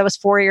Odyssey, it was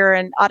 4-year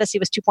and Odyssey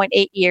was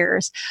 2.8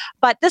 years.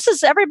 But this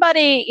is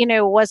everybody,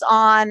 was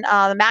on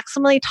the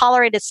maximally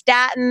tolerated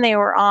statin. They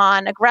were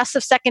on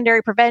aggressive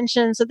secondary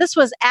prevention. So this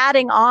was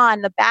adding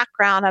on the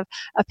background of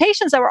patients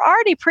that were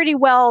already pretty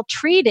well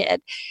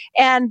treated.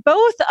 And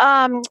both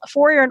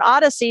 4-year and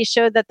Odyssey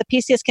showed that the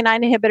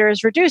PCSK9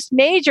 inhibitors reduced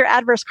major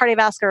adverse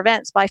cardiovascular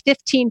events by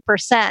 15%,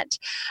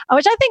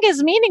 which I think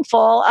is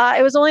meaningful.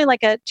 It was only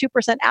like a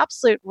 2%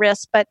 absolute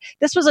risk, but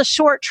this was a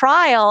short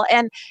trial.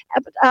 And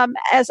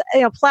as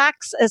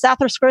plaques, as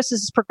atherosclerosis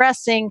is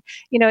progressing,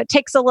 it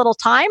takes a little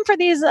time for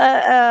these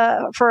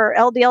for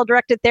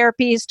LDL-directed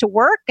therapies to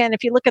work. And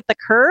if you look at the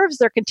curves,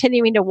 they're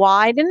continuing to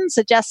widen,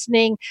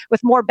 suggesting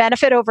with more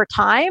benefit over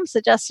time,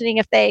 suggesting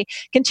if they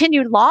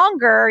continued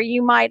longer,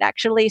 you might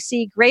actually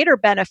see greater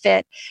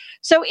benefit.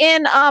 So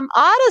in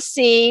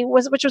Odyssey,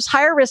 which was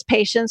higher risk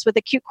patients with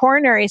acute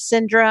coronary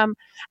syndrome,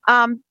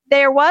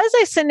 there was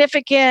a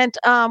significant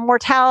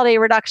mortality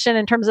reduction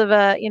in terms of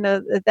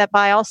that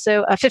by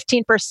also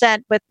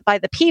 15% by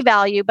the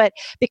p-value, but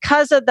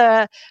because of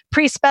the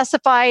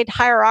pre-specified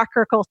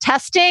hierarchical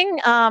testing,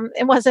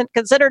 it wasn't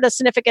considered a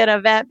significant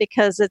event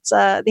because it's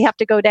they have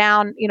to go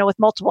down with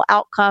multiple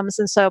outcomes,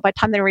 and so by the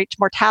time they reach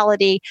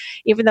mortality,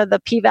 even though the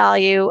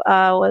p-value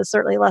was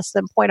certainly less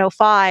than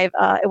 0.05,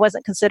 it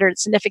wasn't considered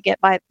significant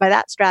by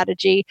that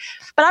strategy.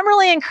 But I'm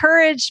really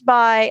encouraged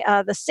by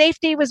the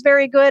safety was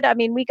very good. I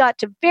mean, we got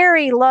to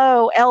very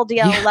low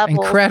LDL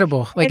levels.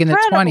 Incredible. Like in the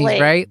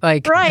 20s, right?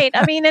 Right.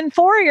 I mean, in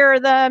 4-year,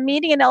 the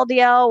median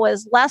LDL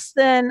was less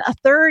than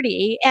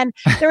 30, and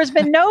there has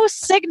been no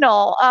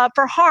signal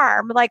for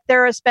harm. Like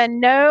there has been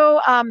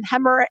no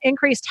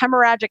increased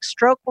hemorrhagic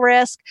stroke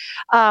risk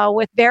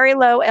with very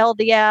low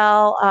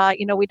LDL.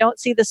 We don't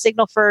see the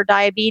signal for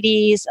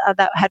diabetes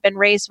that had been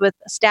raised with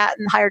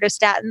higher dose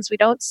statins. We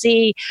don't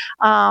see,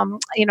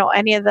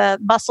 any of the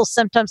muscle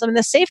symptoms. I mean,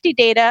 the safety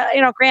data,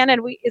 granted,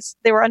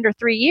 they were under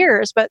 3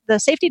 years, but the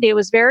safety data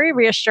was very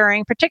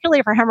reassuring,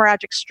 particularly for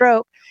hemorrhagic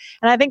stroke.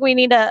 And I think we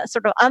need to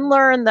sort of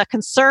unlearn the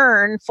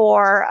concern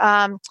for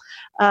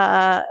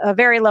a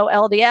very low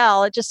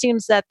LDL. It just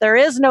seems that there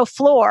is no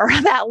floor,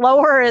 that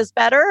lower is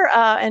better,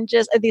 and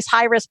just these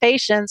high-risk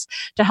patients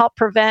to help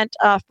prevent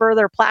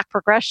further plaque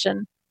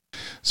progression.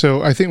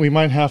 So I think we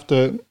might have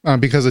to,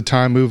 because of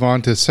time, move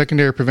on to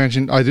secondary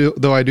prevention. I do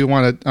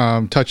want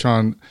to touch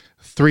on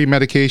 3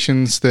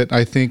 medications that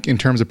I think in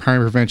terms of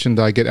primary prevention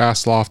that I get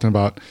asked often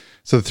about.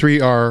 So the 3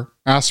 are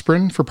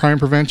aspirin for primary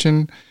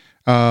prevention,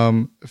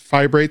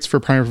 fibrates for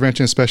primary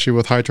prevention, especially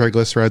with high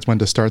triglycerides, when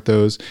to start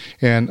those,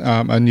 and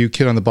a new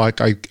kid on the block,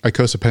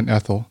 icosapent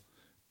ethyl.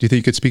 Do you think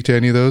you could speak to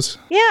any of those?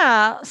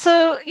 Yeah.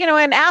 So,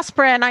 in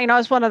aspirin, I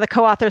was one of the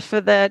co-authors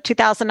for the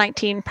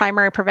 2019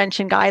 primary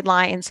prevention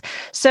guidelines.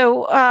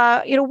 So,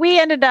 we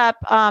ended up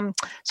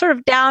sort of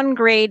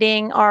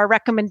downgrading our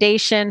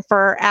recommendation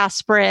for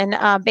aspirin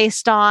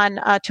based on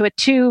to a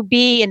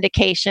 2B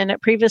indication.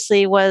 It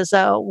previously was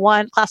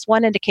class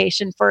 1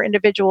 indication for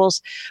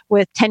individuals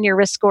with 10-year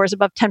risk scores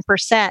above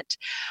 10%.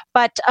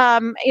 But,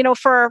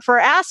 for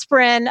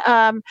aspirin,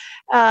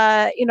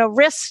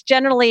 risk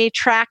generally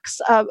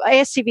tracks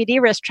ASC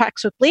ASCVD risk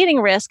tracks with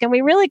bleeding risk, and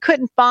we really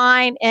couldn't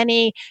find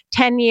any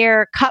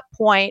 10-year cut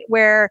point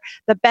where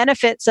the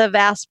benefits of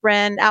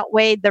aspirin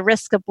outweighed the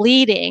risk of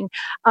bleeding.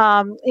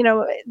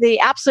 The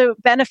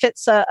absolute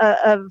benefits of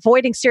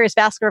avoiding serious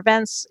vascular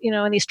events,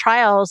 in these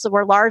trials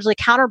were largely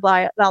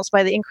counterbalanced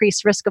by the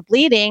increased risk of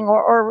bleeding,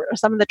 or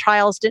some of the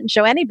trials didn't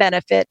show any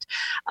benefit.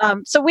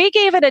 So we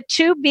gave it a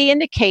 2B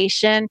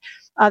indication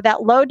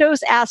that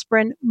low-dose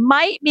aspirin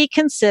might be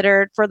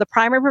considered for the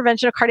primary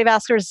prevention of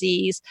cardiovascular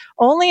disease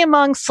only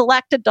among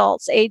select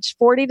adults aged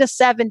 40 to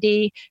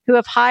 70 who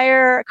have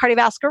higher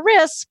cardiovascular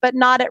risks, but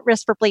not at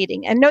risk for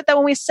bleeding. And note that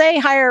when we say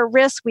higher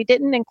risk, we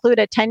didn't include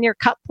a 10-year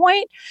cut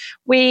point.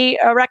 We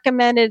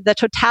recommended the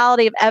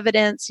totality of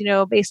evidence,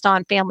 based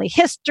on family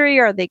history.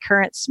 Are they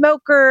current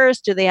smokers?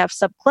 Do they have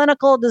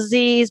subclinical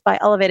disease by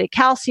elevated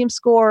calcium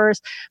scores?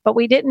 But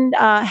we didn't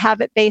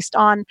have it based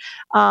on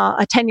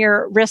a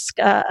 10-year risk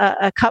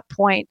cut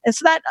point. And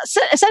so that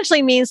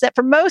essentially means that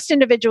for most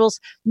individuals,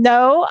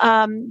 no,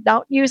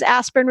 don't use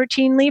aspirin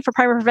routinely for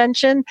primary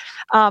prevention.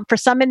 For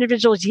some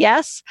individuals,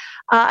 yes.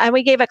 And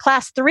we gave a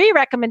class 3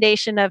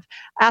 recommendation of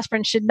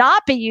aspirin should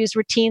not be used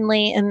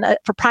routinely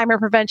for primary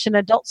prevention in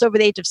adults over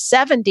the age of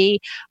 70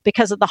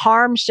 because of the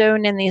harm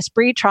shown in the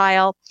Esprit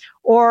trial,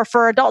 or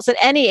for adults at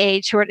any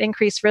age who are at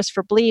increased risk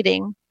for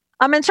bleeding.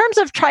 In terms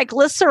of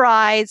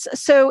triglycerides,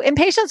 so in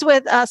patients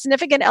with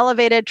significant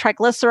elevated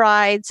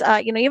triglycerides,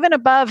 even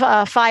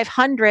above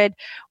 500,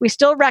 we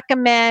still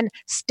recommend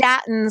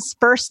statins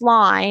first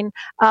line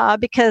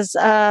because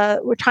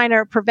we're trying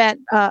to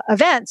prevent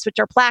events which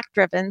are plaque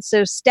driven.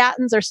 So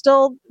statins are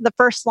still the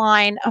first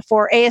line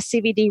for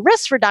ASCVD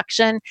risk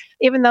reduction,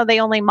 even though they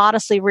only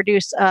modestly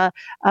reduce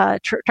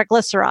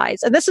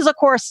triglycerides. And this is, of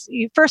course,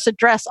 you first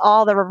address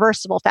all the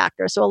reversible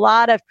factors. So a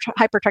lot of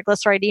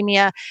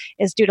hypertriglyceridemia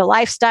is due to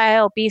lifestyle,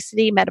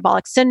 obesity,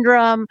 metabolic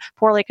syndrome,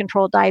 poorly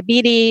controlled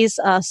diabetes,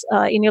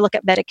 and you look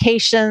at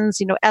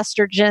medications,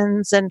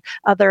 estrogens and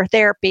other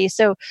therapies.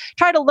 So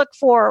try to look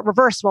for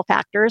reversible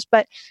factors.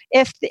 But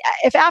if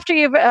after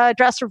you've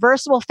addressed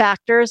reversible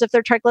factors, if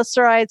their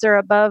triglycerides are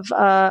above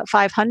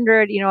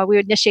 500, we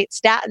would initiate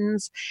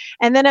statins.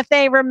 And then if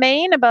they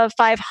remain above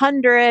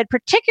 500,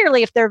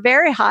 particularly if they're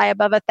very high,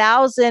 above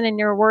 1,000, and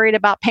you're worried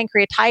about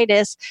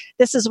pancreatitis,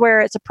 this is where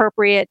it's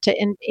appropriate to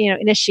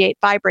initiate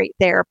fibrate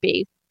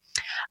therapy.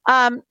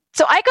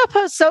 So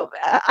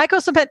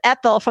icosapent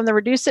ethyl from the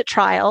REDUCE-IT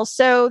trial.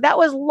 So that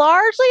was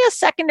largely a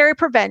secondary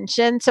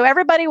prevention. So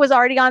everybody was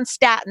already on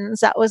statins.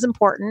 That was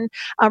important.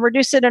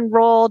 REDUCE-IT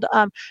enrolled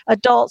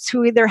adults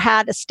who either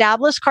had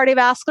established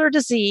cardiovascular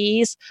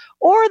disease,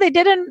 or they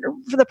didn't.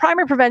 For the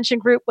primary prevention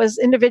group was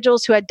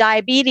individuals who had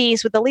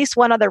diabetes with at least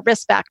one other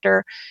risk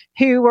factor,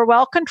 who were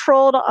well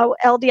controlled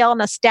LDL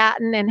and a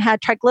statin and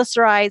had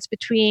triglycerides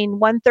between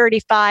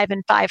 135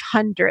 and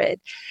 500.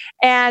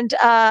 And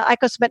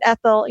icosapent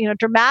ethyl,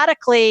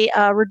 dramatically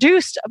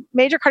reduced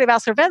major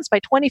cardiovascular events by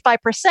 25%.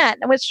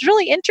 And what's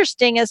really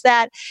interesting is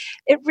that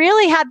it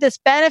really had this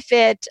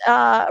benefit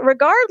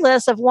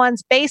regardless of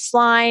one's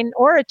baseline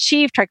or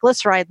achieved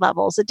triglyceride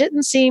levels. It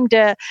didn't seem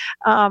to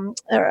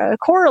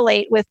correlate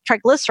with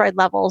triglyceride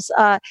levels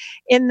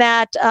in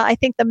that I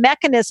think the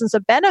mechanisms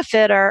of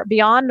benefit are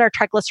beyond our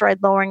triglyceride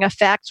lowering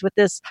effect with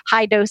this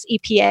high dose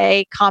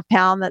EPA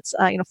compound that's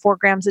 4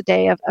 grams a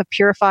day of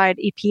purified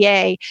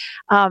EPA.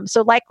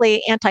 So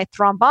likely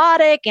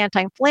antithrombotic,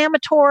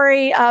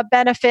 anti-inflammatory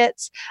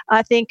benefits,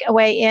 I think,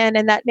 weigh in,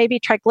 and that maybe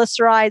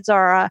triglycerides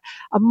are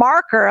a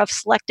marker of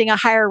selecting a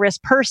higher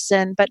risk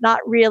person, but not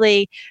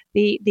really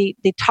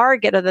the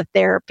target of the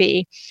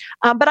therapy.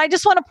 But I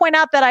just want to point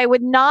out that I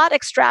would not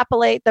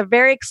extrapolate the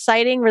very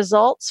exciting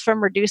results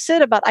from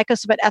REDUCE-IT about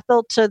icosapent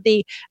ethyl to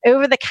the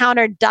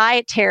over-the-counter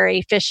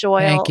dietary fish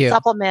oil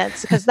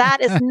supplements, because that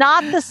is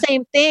not the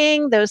same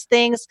thing. Those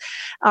things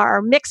are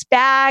a mixed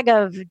bag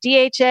of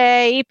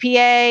DHA,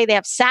 EPA. They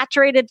have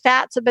saturated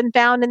fats have been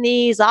found in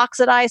these,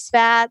 oxidized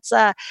fats.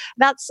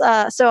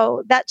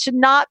 So that should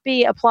not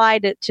be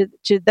applied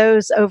to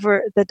those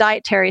over the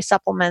dietary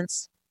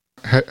supplements.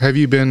 Have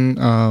you been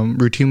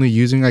routinely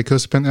using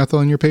icosapent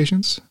ethyl in your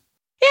patients?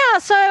 Yeah,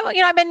 so,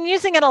 I've been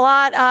using it a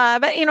lot,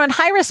 but, in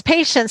high-risk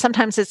patients,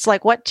 sometimes it's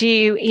like, what do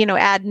you,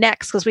 add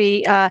next? Because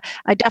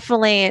I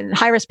definitely, in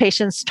high-risk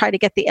patients, try to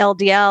get the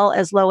LDL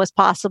as low as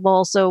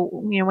possible. So,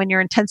 when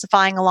you're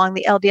intensifying along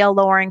the LDL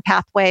lowering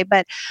pathway,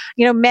 but,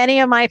 many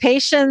of my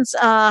patients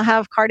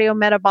have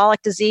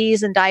cardiometabolic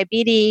disease and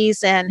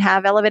diabetes and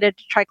have elevated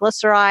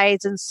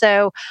triglycerides. And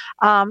so,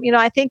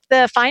 I think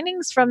the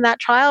findings from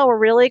that trial were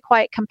really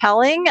quite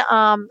compelling.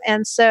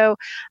 And so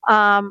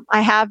I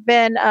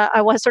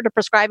was sort of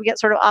prescribing it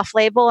sort of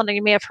off-label, and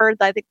you may have heard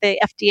that I think the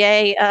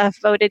FDA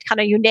voted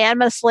kind of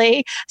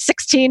unanimously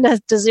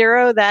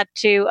 16-0 that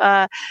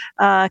to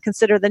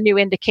consider the new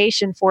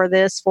indication for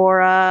this for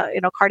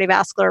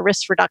cardiovascular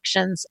risk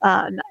reductions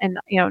and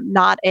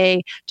not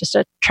just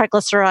a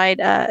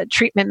triglyceride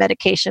treatment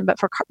medication, but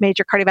for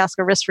major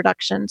cardiovascular risk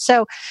reduction.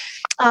 So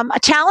a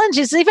challenge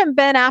has even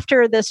been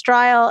after this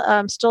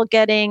trial, still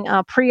getting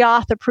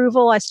pre-auth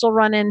approval. I still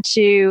run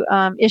into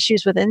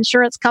issues with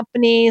insurance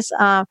companies,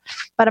 but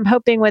I'm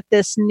hoping with this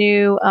this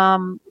new,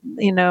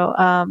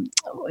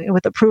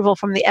 with approval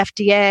from the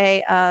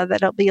FDA, that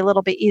it'll be a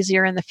little bit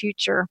easier in the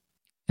future.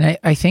 And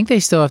I think they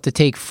still have to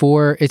take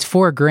 4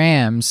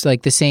 grams,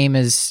 like the same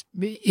as,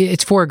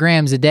 it's 4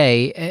 grams a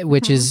day,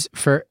 which is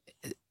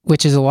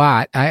a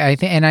lot. I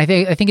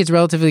think it's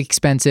relatively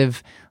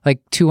expensive, like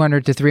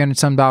 $200 to $300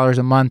 some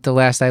a month. The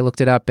last I looked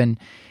it up, and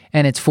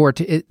it's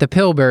the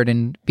pill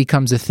burden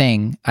becomes a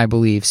thing, I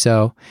believe.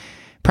 So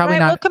probably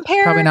not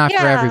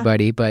for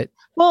everybody, but.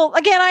 Well,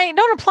 again, I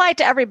don't apply it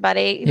to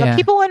everybody. The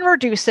people in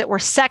Reduce It were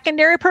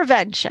secondary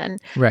prevention,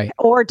 right,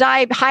 or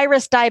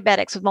high-risk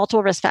diabetics with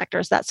multiple risk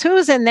factors. That's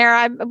who's in there.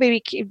 I'm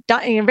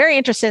very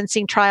interested in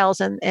seeing trials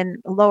in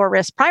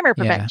lower-risk primary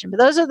prevention, but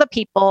those are the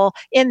people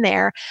in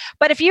there.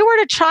 But if you were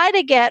to try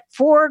to get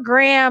 4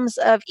 grams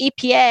of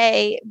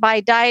EPA by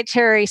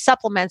dietary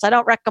supplements, I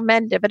don't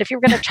recommend it, but if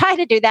you're going to try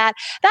to do that,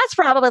 that's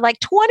probably like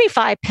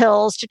 25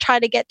 pills to try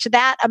to get to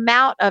that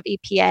amount of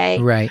EPA.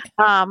 Right.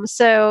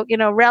 So,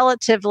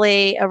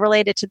 relatively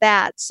related to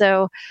that.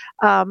 So,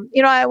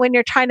 when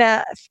you're trying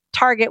to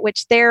target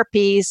which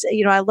therapies,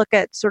 I look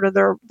at sort of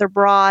their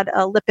broad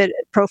lipid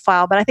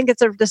profile, but I think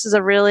this is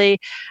a really,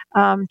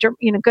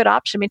 good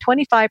option. I mean,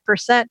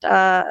 25%,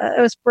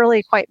 it was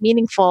really quite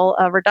meaningful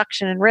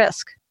reduction in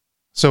risk.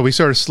 So we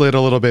sort of slid a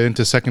little bit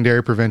into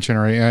secondary prevention,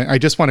 right? I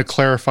just want to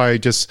clarify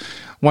just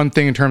one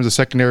thing in terms of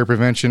secondary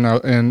prevention,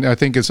 and I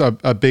think it's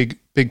a big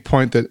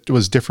point that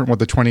was different with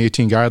the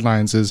 2018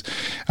 guidelines is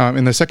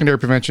in the secondary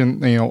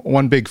prevention,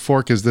 one big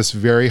fork is this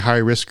very high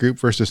risk group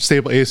versus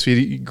stable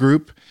ASV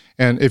group.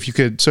 And if you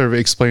could sort of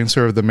explain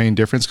sort of the main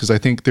difference, because I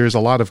think there's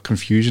a lot of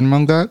confusion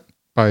among that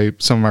by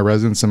some of my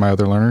residents and my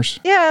other learners?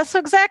 Yeah, so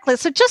exactly.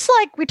 So just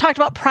like we talked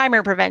about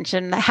primary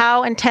prevention,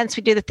 how intense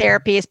we do the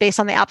therapy is based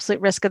on the absolute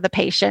risk of the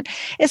patient.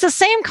 It's the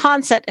same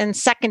concept in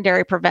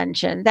secondary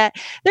prevention, that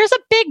there's a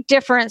big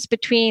difference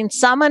between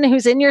someone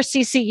who's in your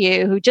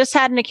CCU who just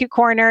had an acute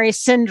coronary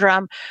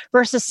syndrome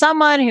versus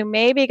someone who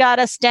maybe got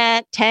a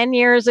stent 10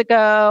 years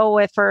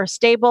ago for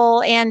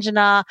stable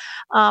angina,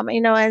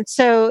 and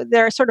so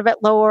they're sort of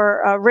at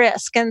lower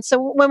risk. And so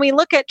when we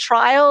look at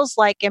trials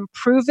like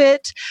Improve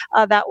It,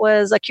 that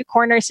was acute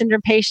coronary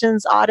syndrome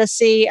patients,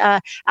 Odyssey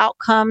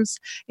outcomes,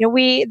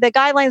 the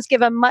guidelines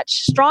give a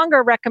much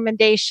stronger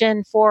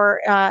recommendation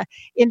for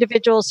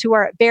individuals who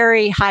are at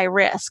very high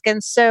risk.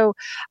 And so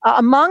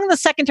among the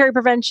secondary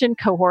prevention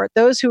cohort,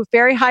 those who have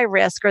very high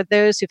risk are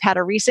those who've had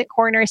a recent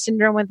coronary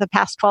syndrome within the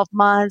past 12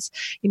 months,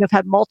 have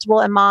had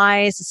multiple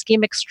MIs,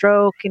 ischemic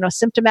stroke,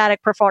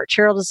 symptomatic peripheral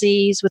arterial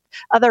disease with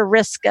other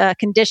risk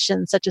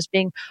conditions such as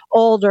being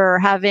older,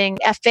 having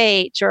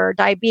FH or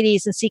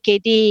diabetes and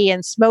CKD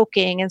and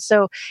smoking. And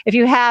so if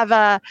you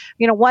have,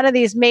 one of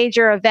these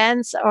major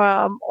events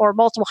or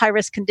multiple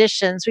high-risk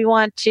conditions, we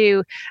want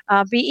to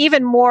be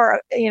even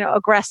more,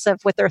 aggressive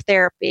with their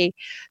therapy.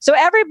 So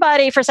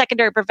everybody for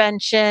secondary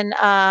prevention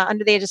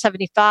under the age of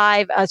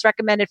 75 is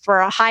recommended for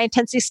a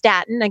high-intensity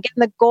statin. Again,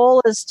 the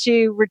goal is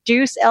to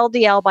reduce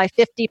LDL by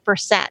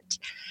 50%.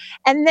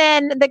 And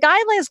then the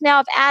guidelines now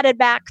have added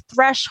back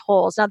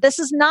thresholds. Now, this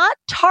is not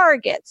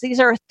targets. These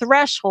are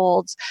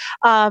thresholds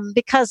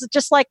because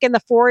just like in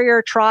the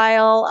 4-year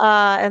trial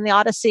and the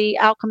Odyssey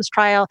outcomes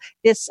trial,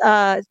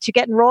 to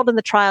get enrolled in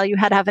the trial, you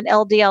had to have an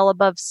LDL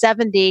above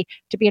 70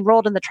 to be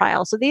enrolled in the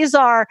trial. So these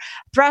are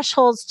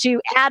thresholds to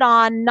add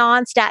on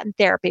non-statin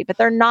therapy, but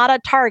they're not a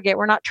target.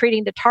 We're not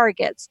treating to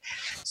targets.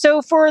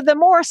 So for the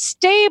more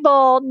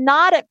stable,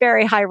 not at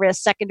very high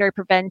risk secondary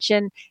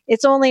prevention,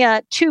 it's only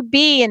a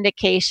 2B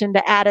indication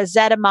to add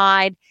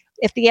ezetimibe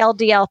if the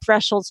LDL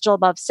threshold is still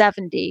above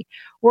 70.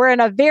 We're in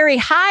a very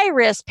high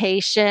risk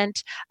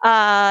patient.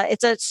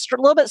 It's a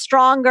little bit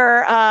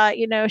stronger,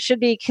 should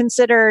be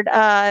considered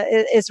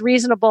is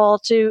reasonable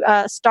to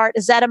start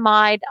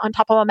ezetimibe on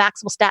top of a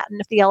maximal statin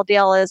if the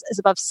LDL is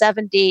above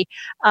 70,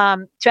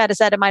 to add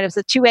ezetimibe as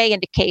a 2A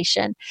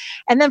indication.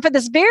 And then for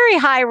this very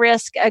high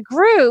risk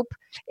group,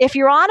 if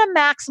you're on a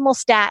maximal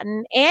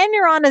statin and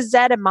you're on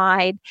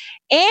ezetimibe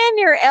and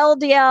your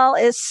LDL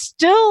is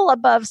still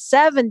above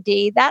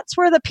 70, that's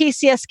where the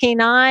PCSK9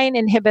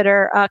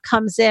 inhibitor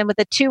comes in with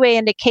a 2A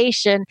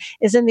indication,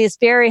 is in these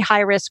very high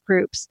risk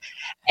groups.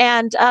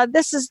 And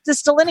this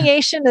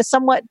delineation is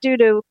somewhat due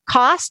to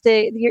cost.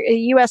 The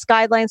U.S.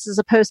 guidelines, as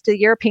opposed to the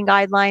European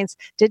guidelines,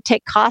 did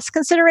take cost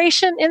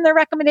consideration in their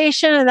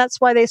recommendation, and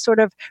that's why they sort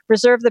of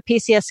reserve the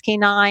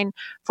PCSK9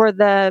 for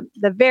the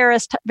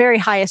very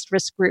highest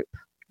risk group.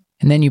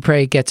 And then you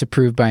pray it gets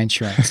approved by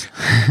insurance.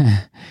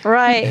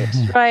 Right.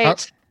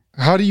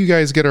 How do you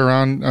guys get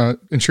around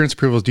insurance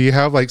approvals? Do you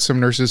have like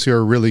some nurses who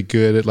are really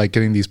good at like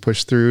getting these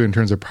pushed through in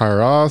terms of prior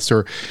auths,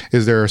 or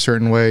is there a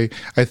certain way?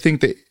 I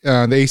think that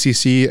the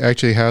ACC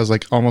actually has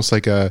like almost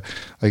like a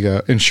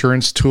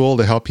insurance tool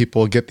to help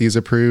people get these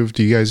approved.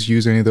 Do you guys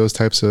use any of those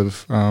types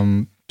of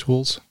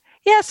tools?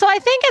 Yeah, so I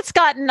think it's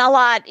gotten a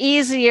lot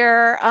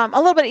easier, a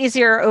little bit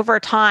easier over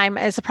time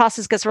as the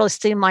process gets really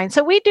streamlined.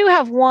 So we do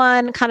have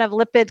one kind of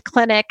lipid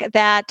clinic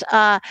that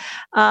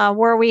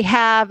where we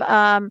have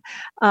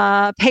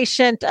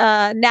patient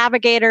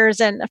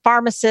navigators and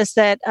pharmacists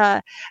that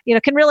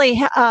can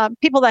really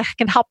people that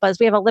can help us.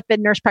 We have a lipid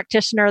nurse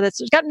practitioner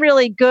that's gotten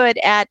really good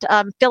at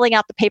filling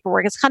out the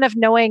paperwork. It's kind of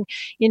knowing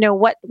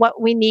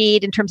what we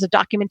need in terms of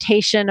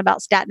documentation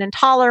about statin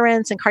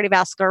intolerance and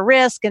cardiovascular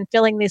risk, and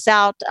filling these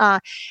out.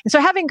 So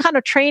having kind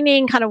of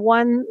training kind of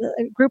one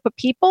group of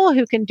people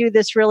who can do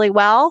this really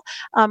well,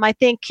 I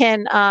think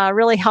can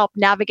really help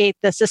navigate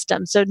the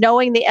system. So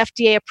knowing the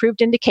FDA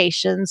approved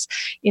indications,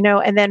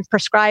 and then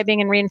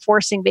prescribing and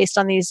reinforcing based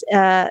on these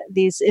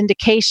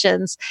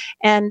indications,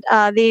 and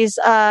these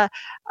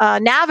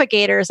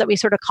navigators that we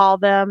sort of call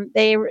them,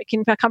 they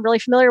can become really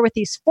familiar with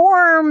these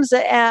forms,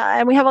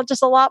 and we have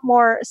just a lot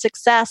more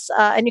success.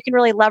 And you can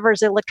really leverage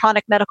the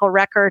electronic medical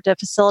record to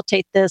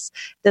facilitate this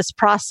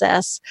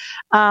process.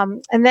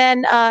 And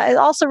then it's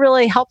also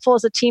really helpful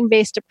as a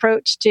team-based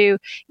approach to,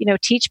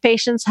 teach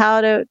patients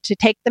how to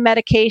take the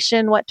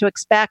medication, what to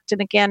expect,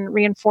 and again,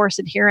 reinforce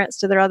adherence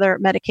to their other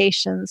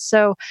medications.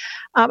 So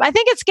I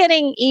think it's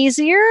getting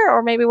easier,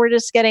 or maybe we're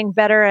just getting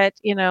better at,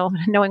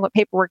 knowing what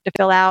paperwork to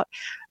fill out.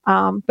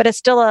 But it's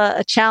still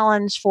a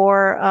challenge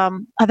for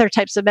other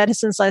types of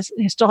medicines. I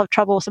still have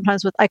trouble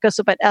sometimes with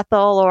icosapent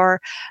ethyl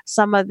or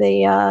some of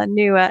the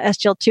new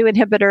SGLT2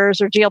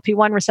 inhibitors or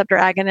GLP-1 receptor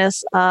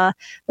agonists.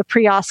 The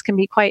pre-auth can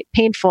be quite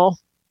painful.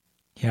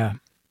 Yeah.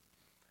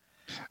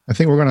 I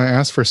think we're going to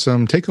ask for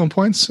some take-home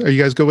points. Are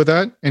you guys good with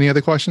that? Any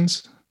other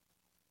questions?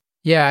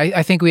 Yeah,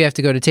 I think we have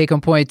to go to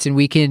take-home points, and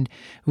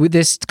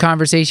this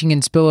conversation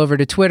can spill over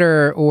to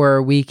Twitter,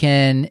 or we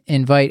can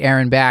invite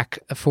Erin back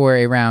for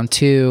a round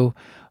 2,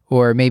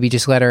 or maybe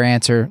just let her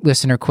answer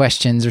listener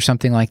questions or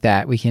something like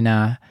that. We can,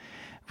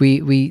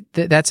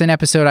 that's an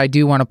episode I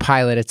do want to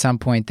pilot at some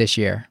point this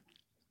year.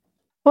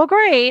 Well,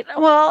 great.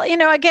 Well,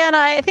 again,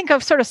 I think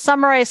I've sort of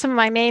summarized some of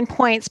my main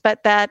points,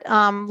 but that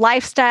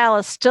lifestyle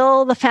is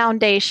still the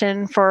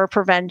foundation for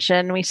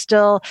prevention.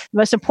 The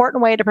most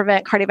important way to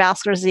prevent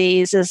cardiovascular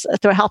disease is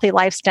through a healthy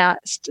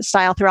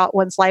lifestyle throughout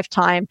one's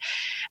lifetime.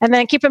 And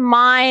then keep in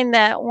mind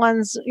that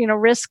one's,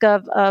 risk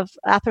of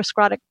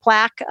atherosclerotic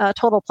plaque,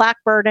 total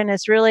plaque burden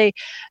is really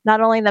not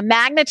only the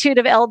magnitude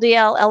of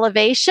LDL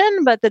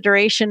elevation, but the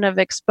duration of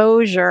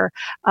exposure.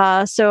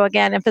 So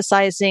again,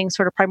 emphasizing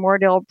sort of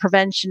primordial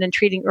prevention and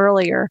treating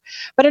earlier.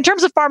 But in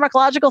terms of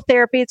pharmacological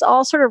therapy, it's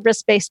all sort of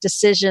risk-based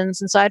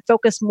decisions. And so I'd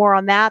focus more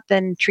on that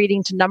than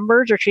treating to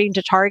numbers or treating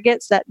to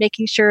targets, that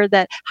making sure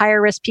that higher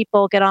risk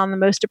people get on the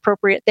most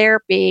appropriate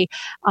therapy.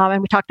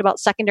 And we talked about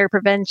secondary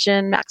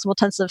prevention, maximal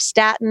intensive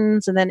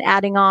statins, and then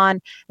adding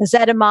on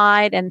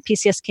ezetimibe and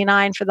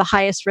PCSK9 for the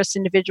highest risk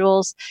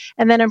individuals.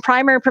 And then in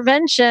primary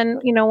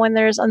prevention, when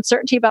there's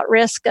uncertainty about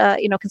risk,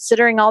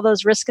 considering all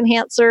those risk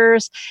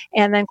enhancers,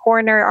 and then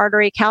coronary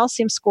artery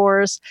calcium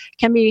scores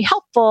can be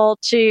helpful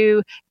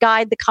to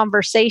guide the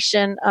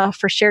conversation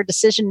for shared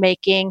decision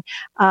making,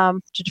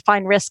 to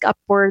define risk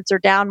upwards or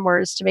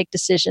downwards to make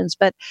decisions.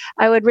 But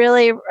I would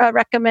really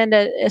recommend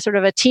a sort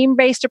of a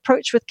team-based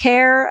approach with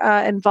care,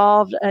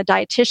 involved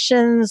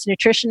dietitians,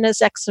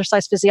 nutritionists,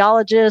 exercise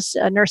physiologists,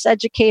 nurse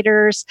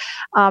educators,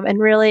 and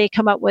really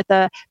come up with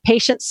a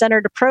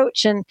patient-centered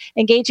approach and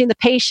engaging the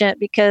patient,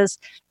 because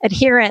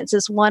adherence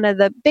is one of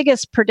the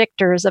biggest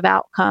predictors of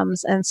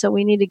outcomes. And so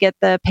we need to get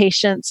the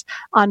patients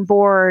on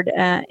board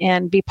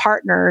and be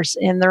partners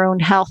in their own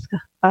health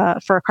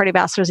for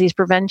cardiovascular disease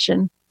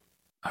prevention.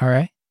 All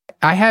right.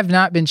 I have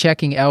not been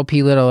checking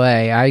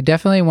Lp(a). I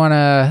definitely want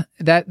to,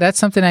 that's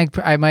something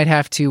I might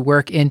have to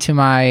work into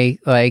my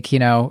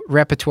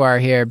repertoire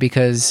here,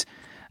 because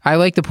I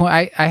like the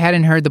point. I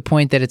hadn't heard the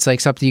point that it's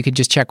like something you could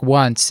just check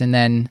once, and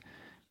then,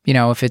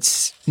 if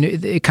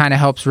it kind of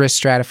helps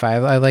risk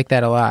stratify. I like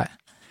that a lot.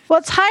 Well,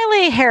 it's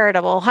highly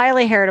heritable,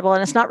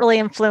 and it's not really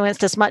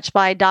influenced as much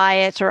by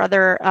diet or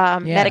other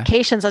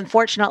medications,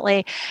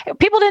 unfortunately.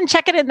 People didn't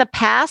check it in the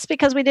past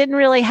because we didn't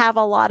really have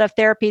a lot of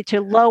therapy to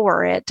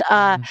lower it.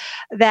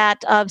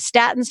 That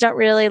statins don't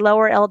really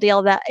lower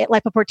LDL, that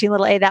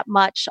lipoprotein(a) that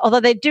much, although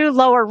they do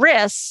lower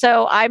risk.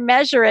 So I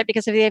measure it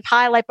because if they have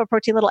high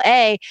lipoprotein(a),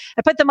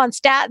 I put them on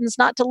statins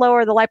not to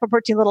lower the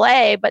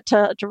lipoprotein(a), but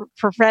to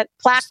prevent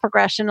plaque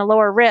progression and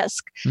lower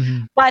risk.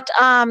 Mm-hmm. But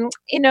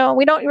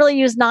we don't really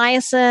use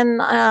niacin.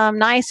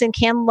 Niacin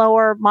can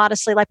lower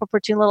modestly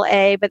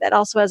lipoprotein(a), but that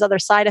also has other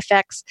side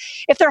effects.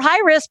 If they're high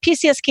risk,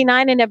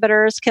 PCSK9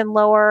 inhibitors can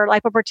lower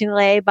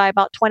lipoprotein(a) by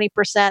about 20%.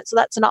 So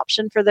that's an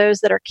option for those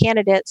that are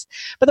candidates.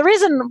 But the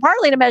reason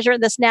partly to measure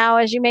this now,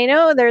 as you may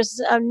know,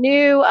 there's a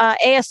new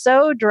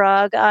ASO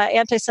drug,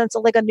 antisense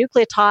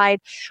oligonucleotide,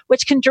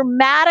 which can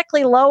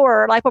dramatically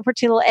lower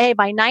lipoprotein(a)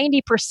 by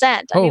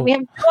 90%. I mean, we have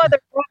no other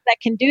drug that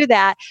can do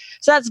that.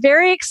 So that's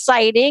very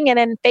exciting. And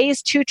in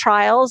phase 2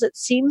 trials, it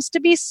seems to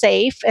be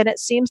safe, and it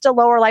seems to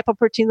lower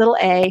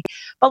lipoprotein(a).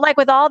 But like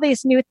with all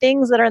these new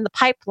things that are in the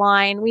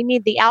pipeline, we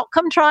need the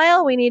outcome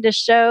trial. We need to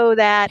show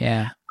that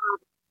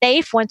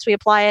safe once we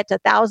apply it to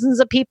thousands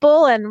of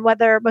people, and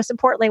most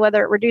importantly,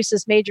 whether it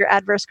reduces major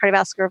adverse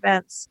cardiovascular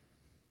events.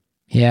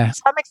 Yeah.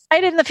 So I'm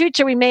excited in the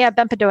future. We may have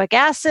bempedoic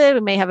acid. We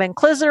may have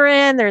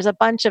inclisiran. There's a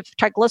bunch of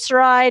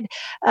triglyceride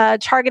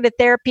targeted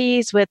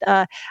therapies with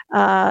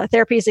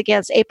therapies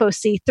against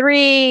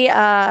ApoC3,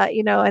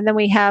 and then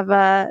we have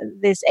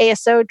these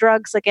ASO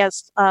drugs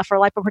against for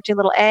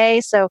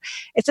lipoprotein(a). So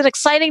it's an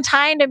exciting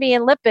time to be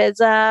in lipids.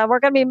 We're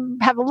going to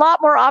have a lot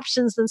more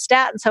options than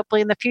statins,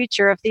 hopefully, in the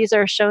future if these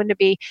are shown to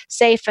be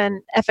safe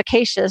and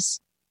efficacious.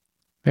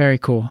 Very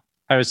cool.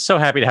 I was so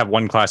happy to have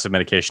one class of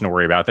medication to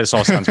worry about. This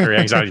all sounds very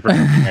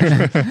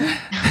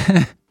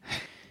anxiety-producing.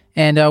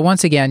 And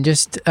once again,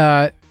 just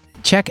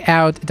check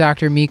out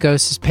Dr.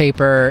 Michos'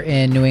 paper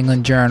in New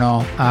England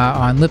Journal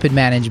on lipid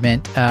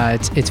management.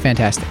 It's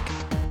fantastic.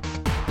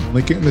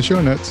 Link it in the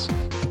show notes.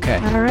 Okay.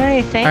 All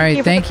right. Thank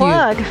you for the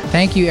plug.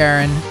 Thank you,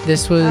 Erin.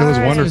 This was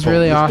wonderful. It was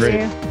really awesome.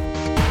 Great.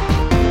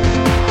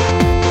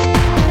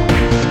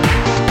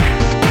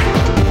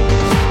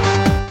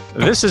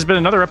 This has been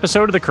another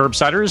episode of the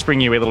Curbsiders,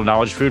 bringing you a little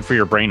knowledge food for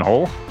your brain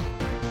hole.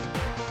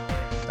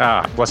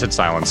 Blessed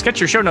silence. Get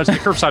your show notes at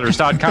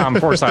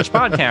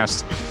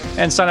thecurbsiders.com/podcast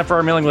and sign up for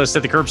our mailing list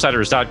at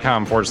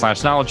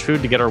thecurbsiders.com/knowledge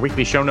food to get our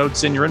weekly show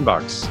notes in your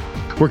inbox.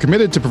 We're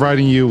committed to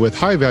providing you with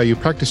high-value,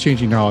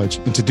 practice-changing knowledge,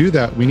 and to do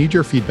that, we need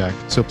your feedback.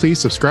 So please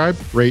subscribe,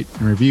 rate,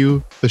 and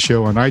review the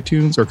show on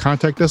iTunes or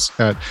contact us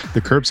at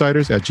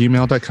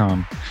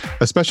thecurbsiders@gmail.com.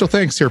 A special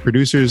thanks to our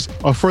producers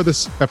for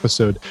this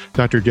episode,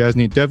 Dr.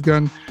 Jasneet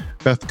Devgun,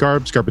 Beth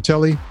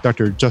Garbs-Garbatelli,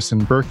 Dr.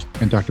 Justin Burke,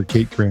 and Dr.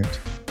 Kate Grant.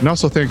 And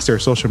also thanks to our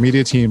social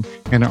media team,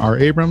 Hannah R.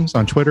 Abrams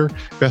on Twitter,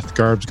 Beth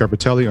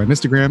Garbs-Garbatelli on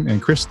Instagram,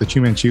 and Chris the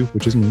Chew Man Chew,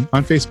 which is me,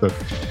 on Facebook.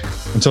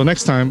 Until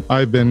next time,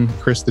 I've been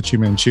Chris the Chew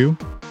Man Chew.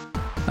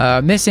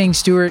 Missing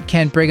Stuart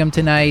Kent Brigham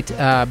tonight,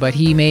 but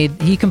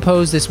he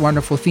composed this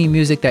wonderful theme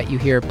music that you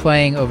hear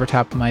playing over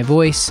top of my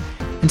voice.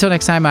 Until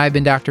next time, I've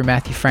been Dr.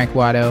 Matthew Frank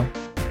Watto.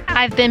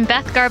 I've been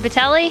Beth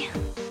Garbatelli.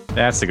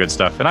 That's the good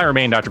stuff. And I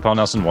remain Dr. Paul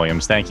Nelson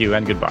Williams. Thank you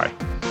and goodbye.